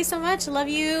 everybody, thank you so much. Love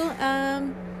you. I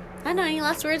don't know, any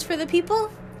last words for the people?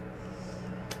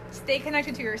 Stay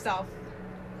connected to yourself.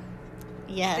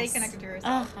 Yes. Stay connected to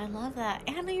yourself. Oh, I love that.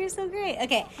 Anna, you're so great.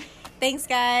 Okay. Thanks,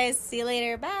 guys. See you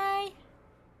later. Bye.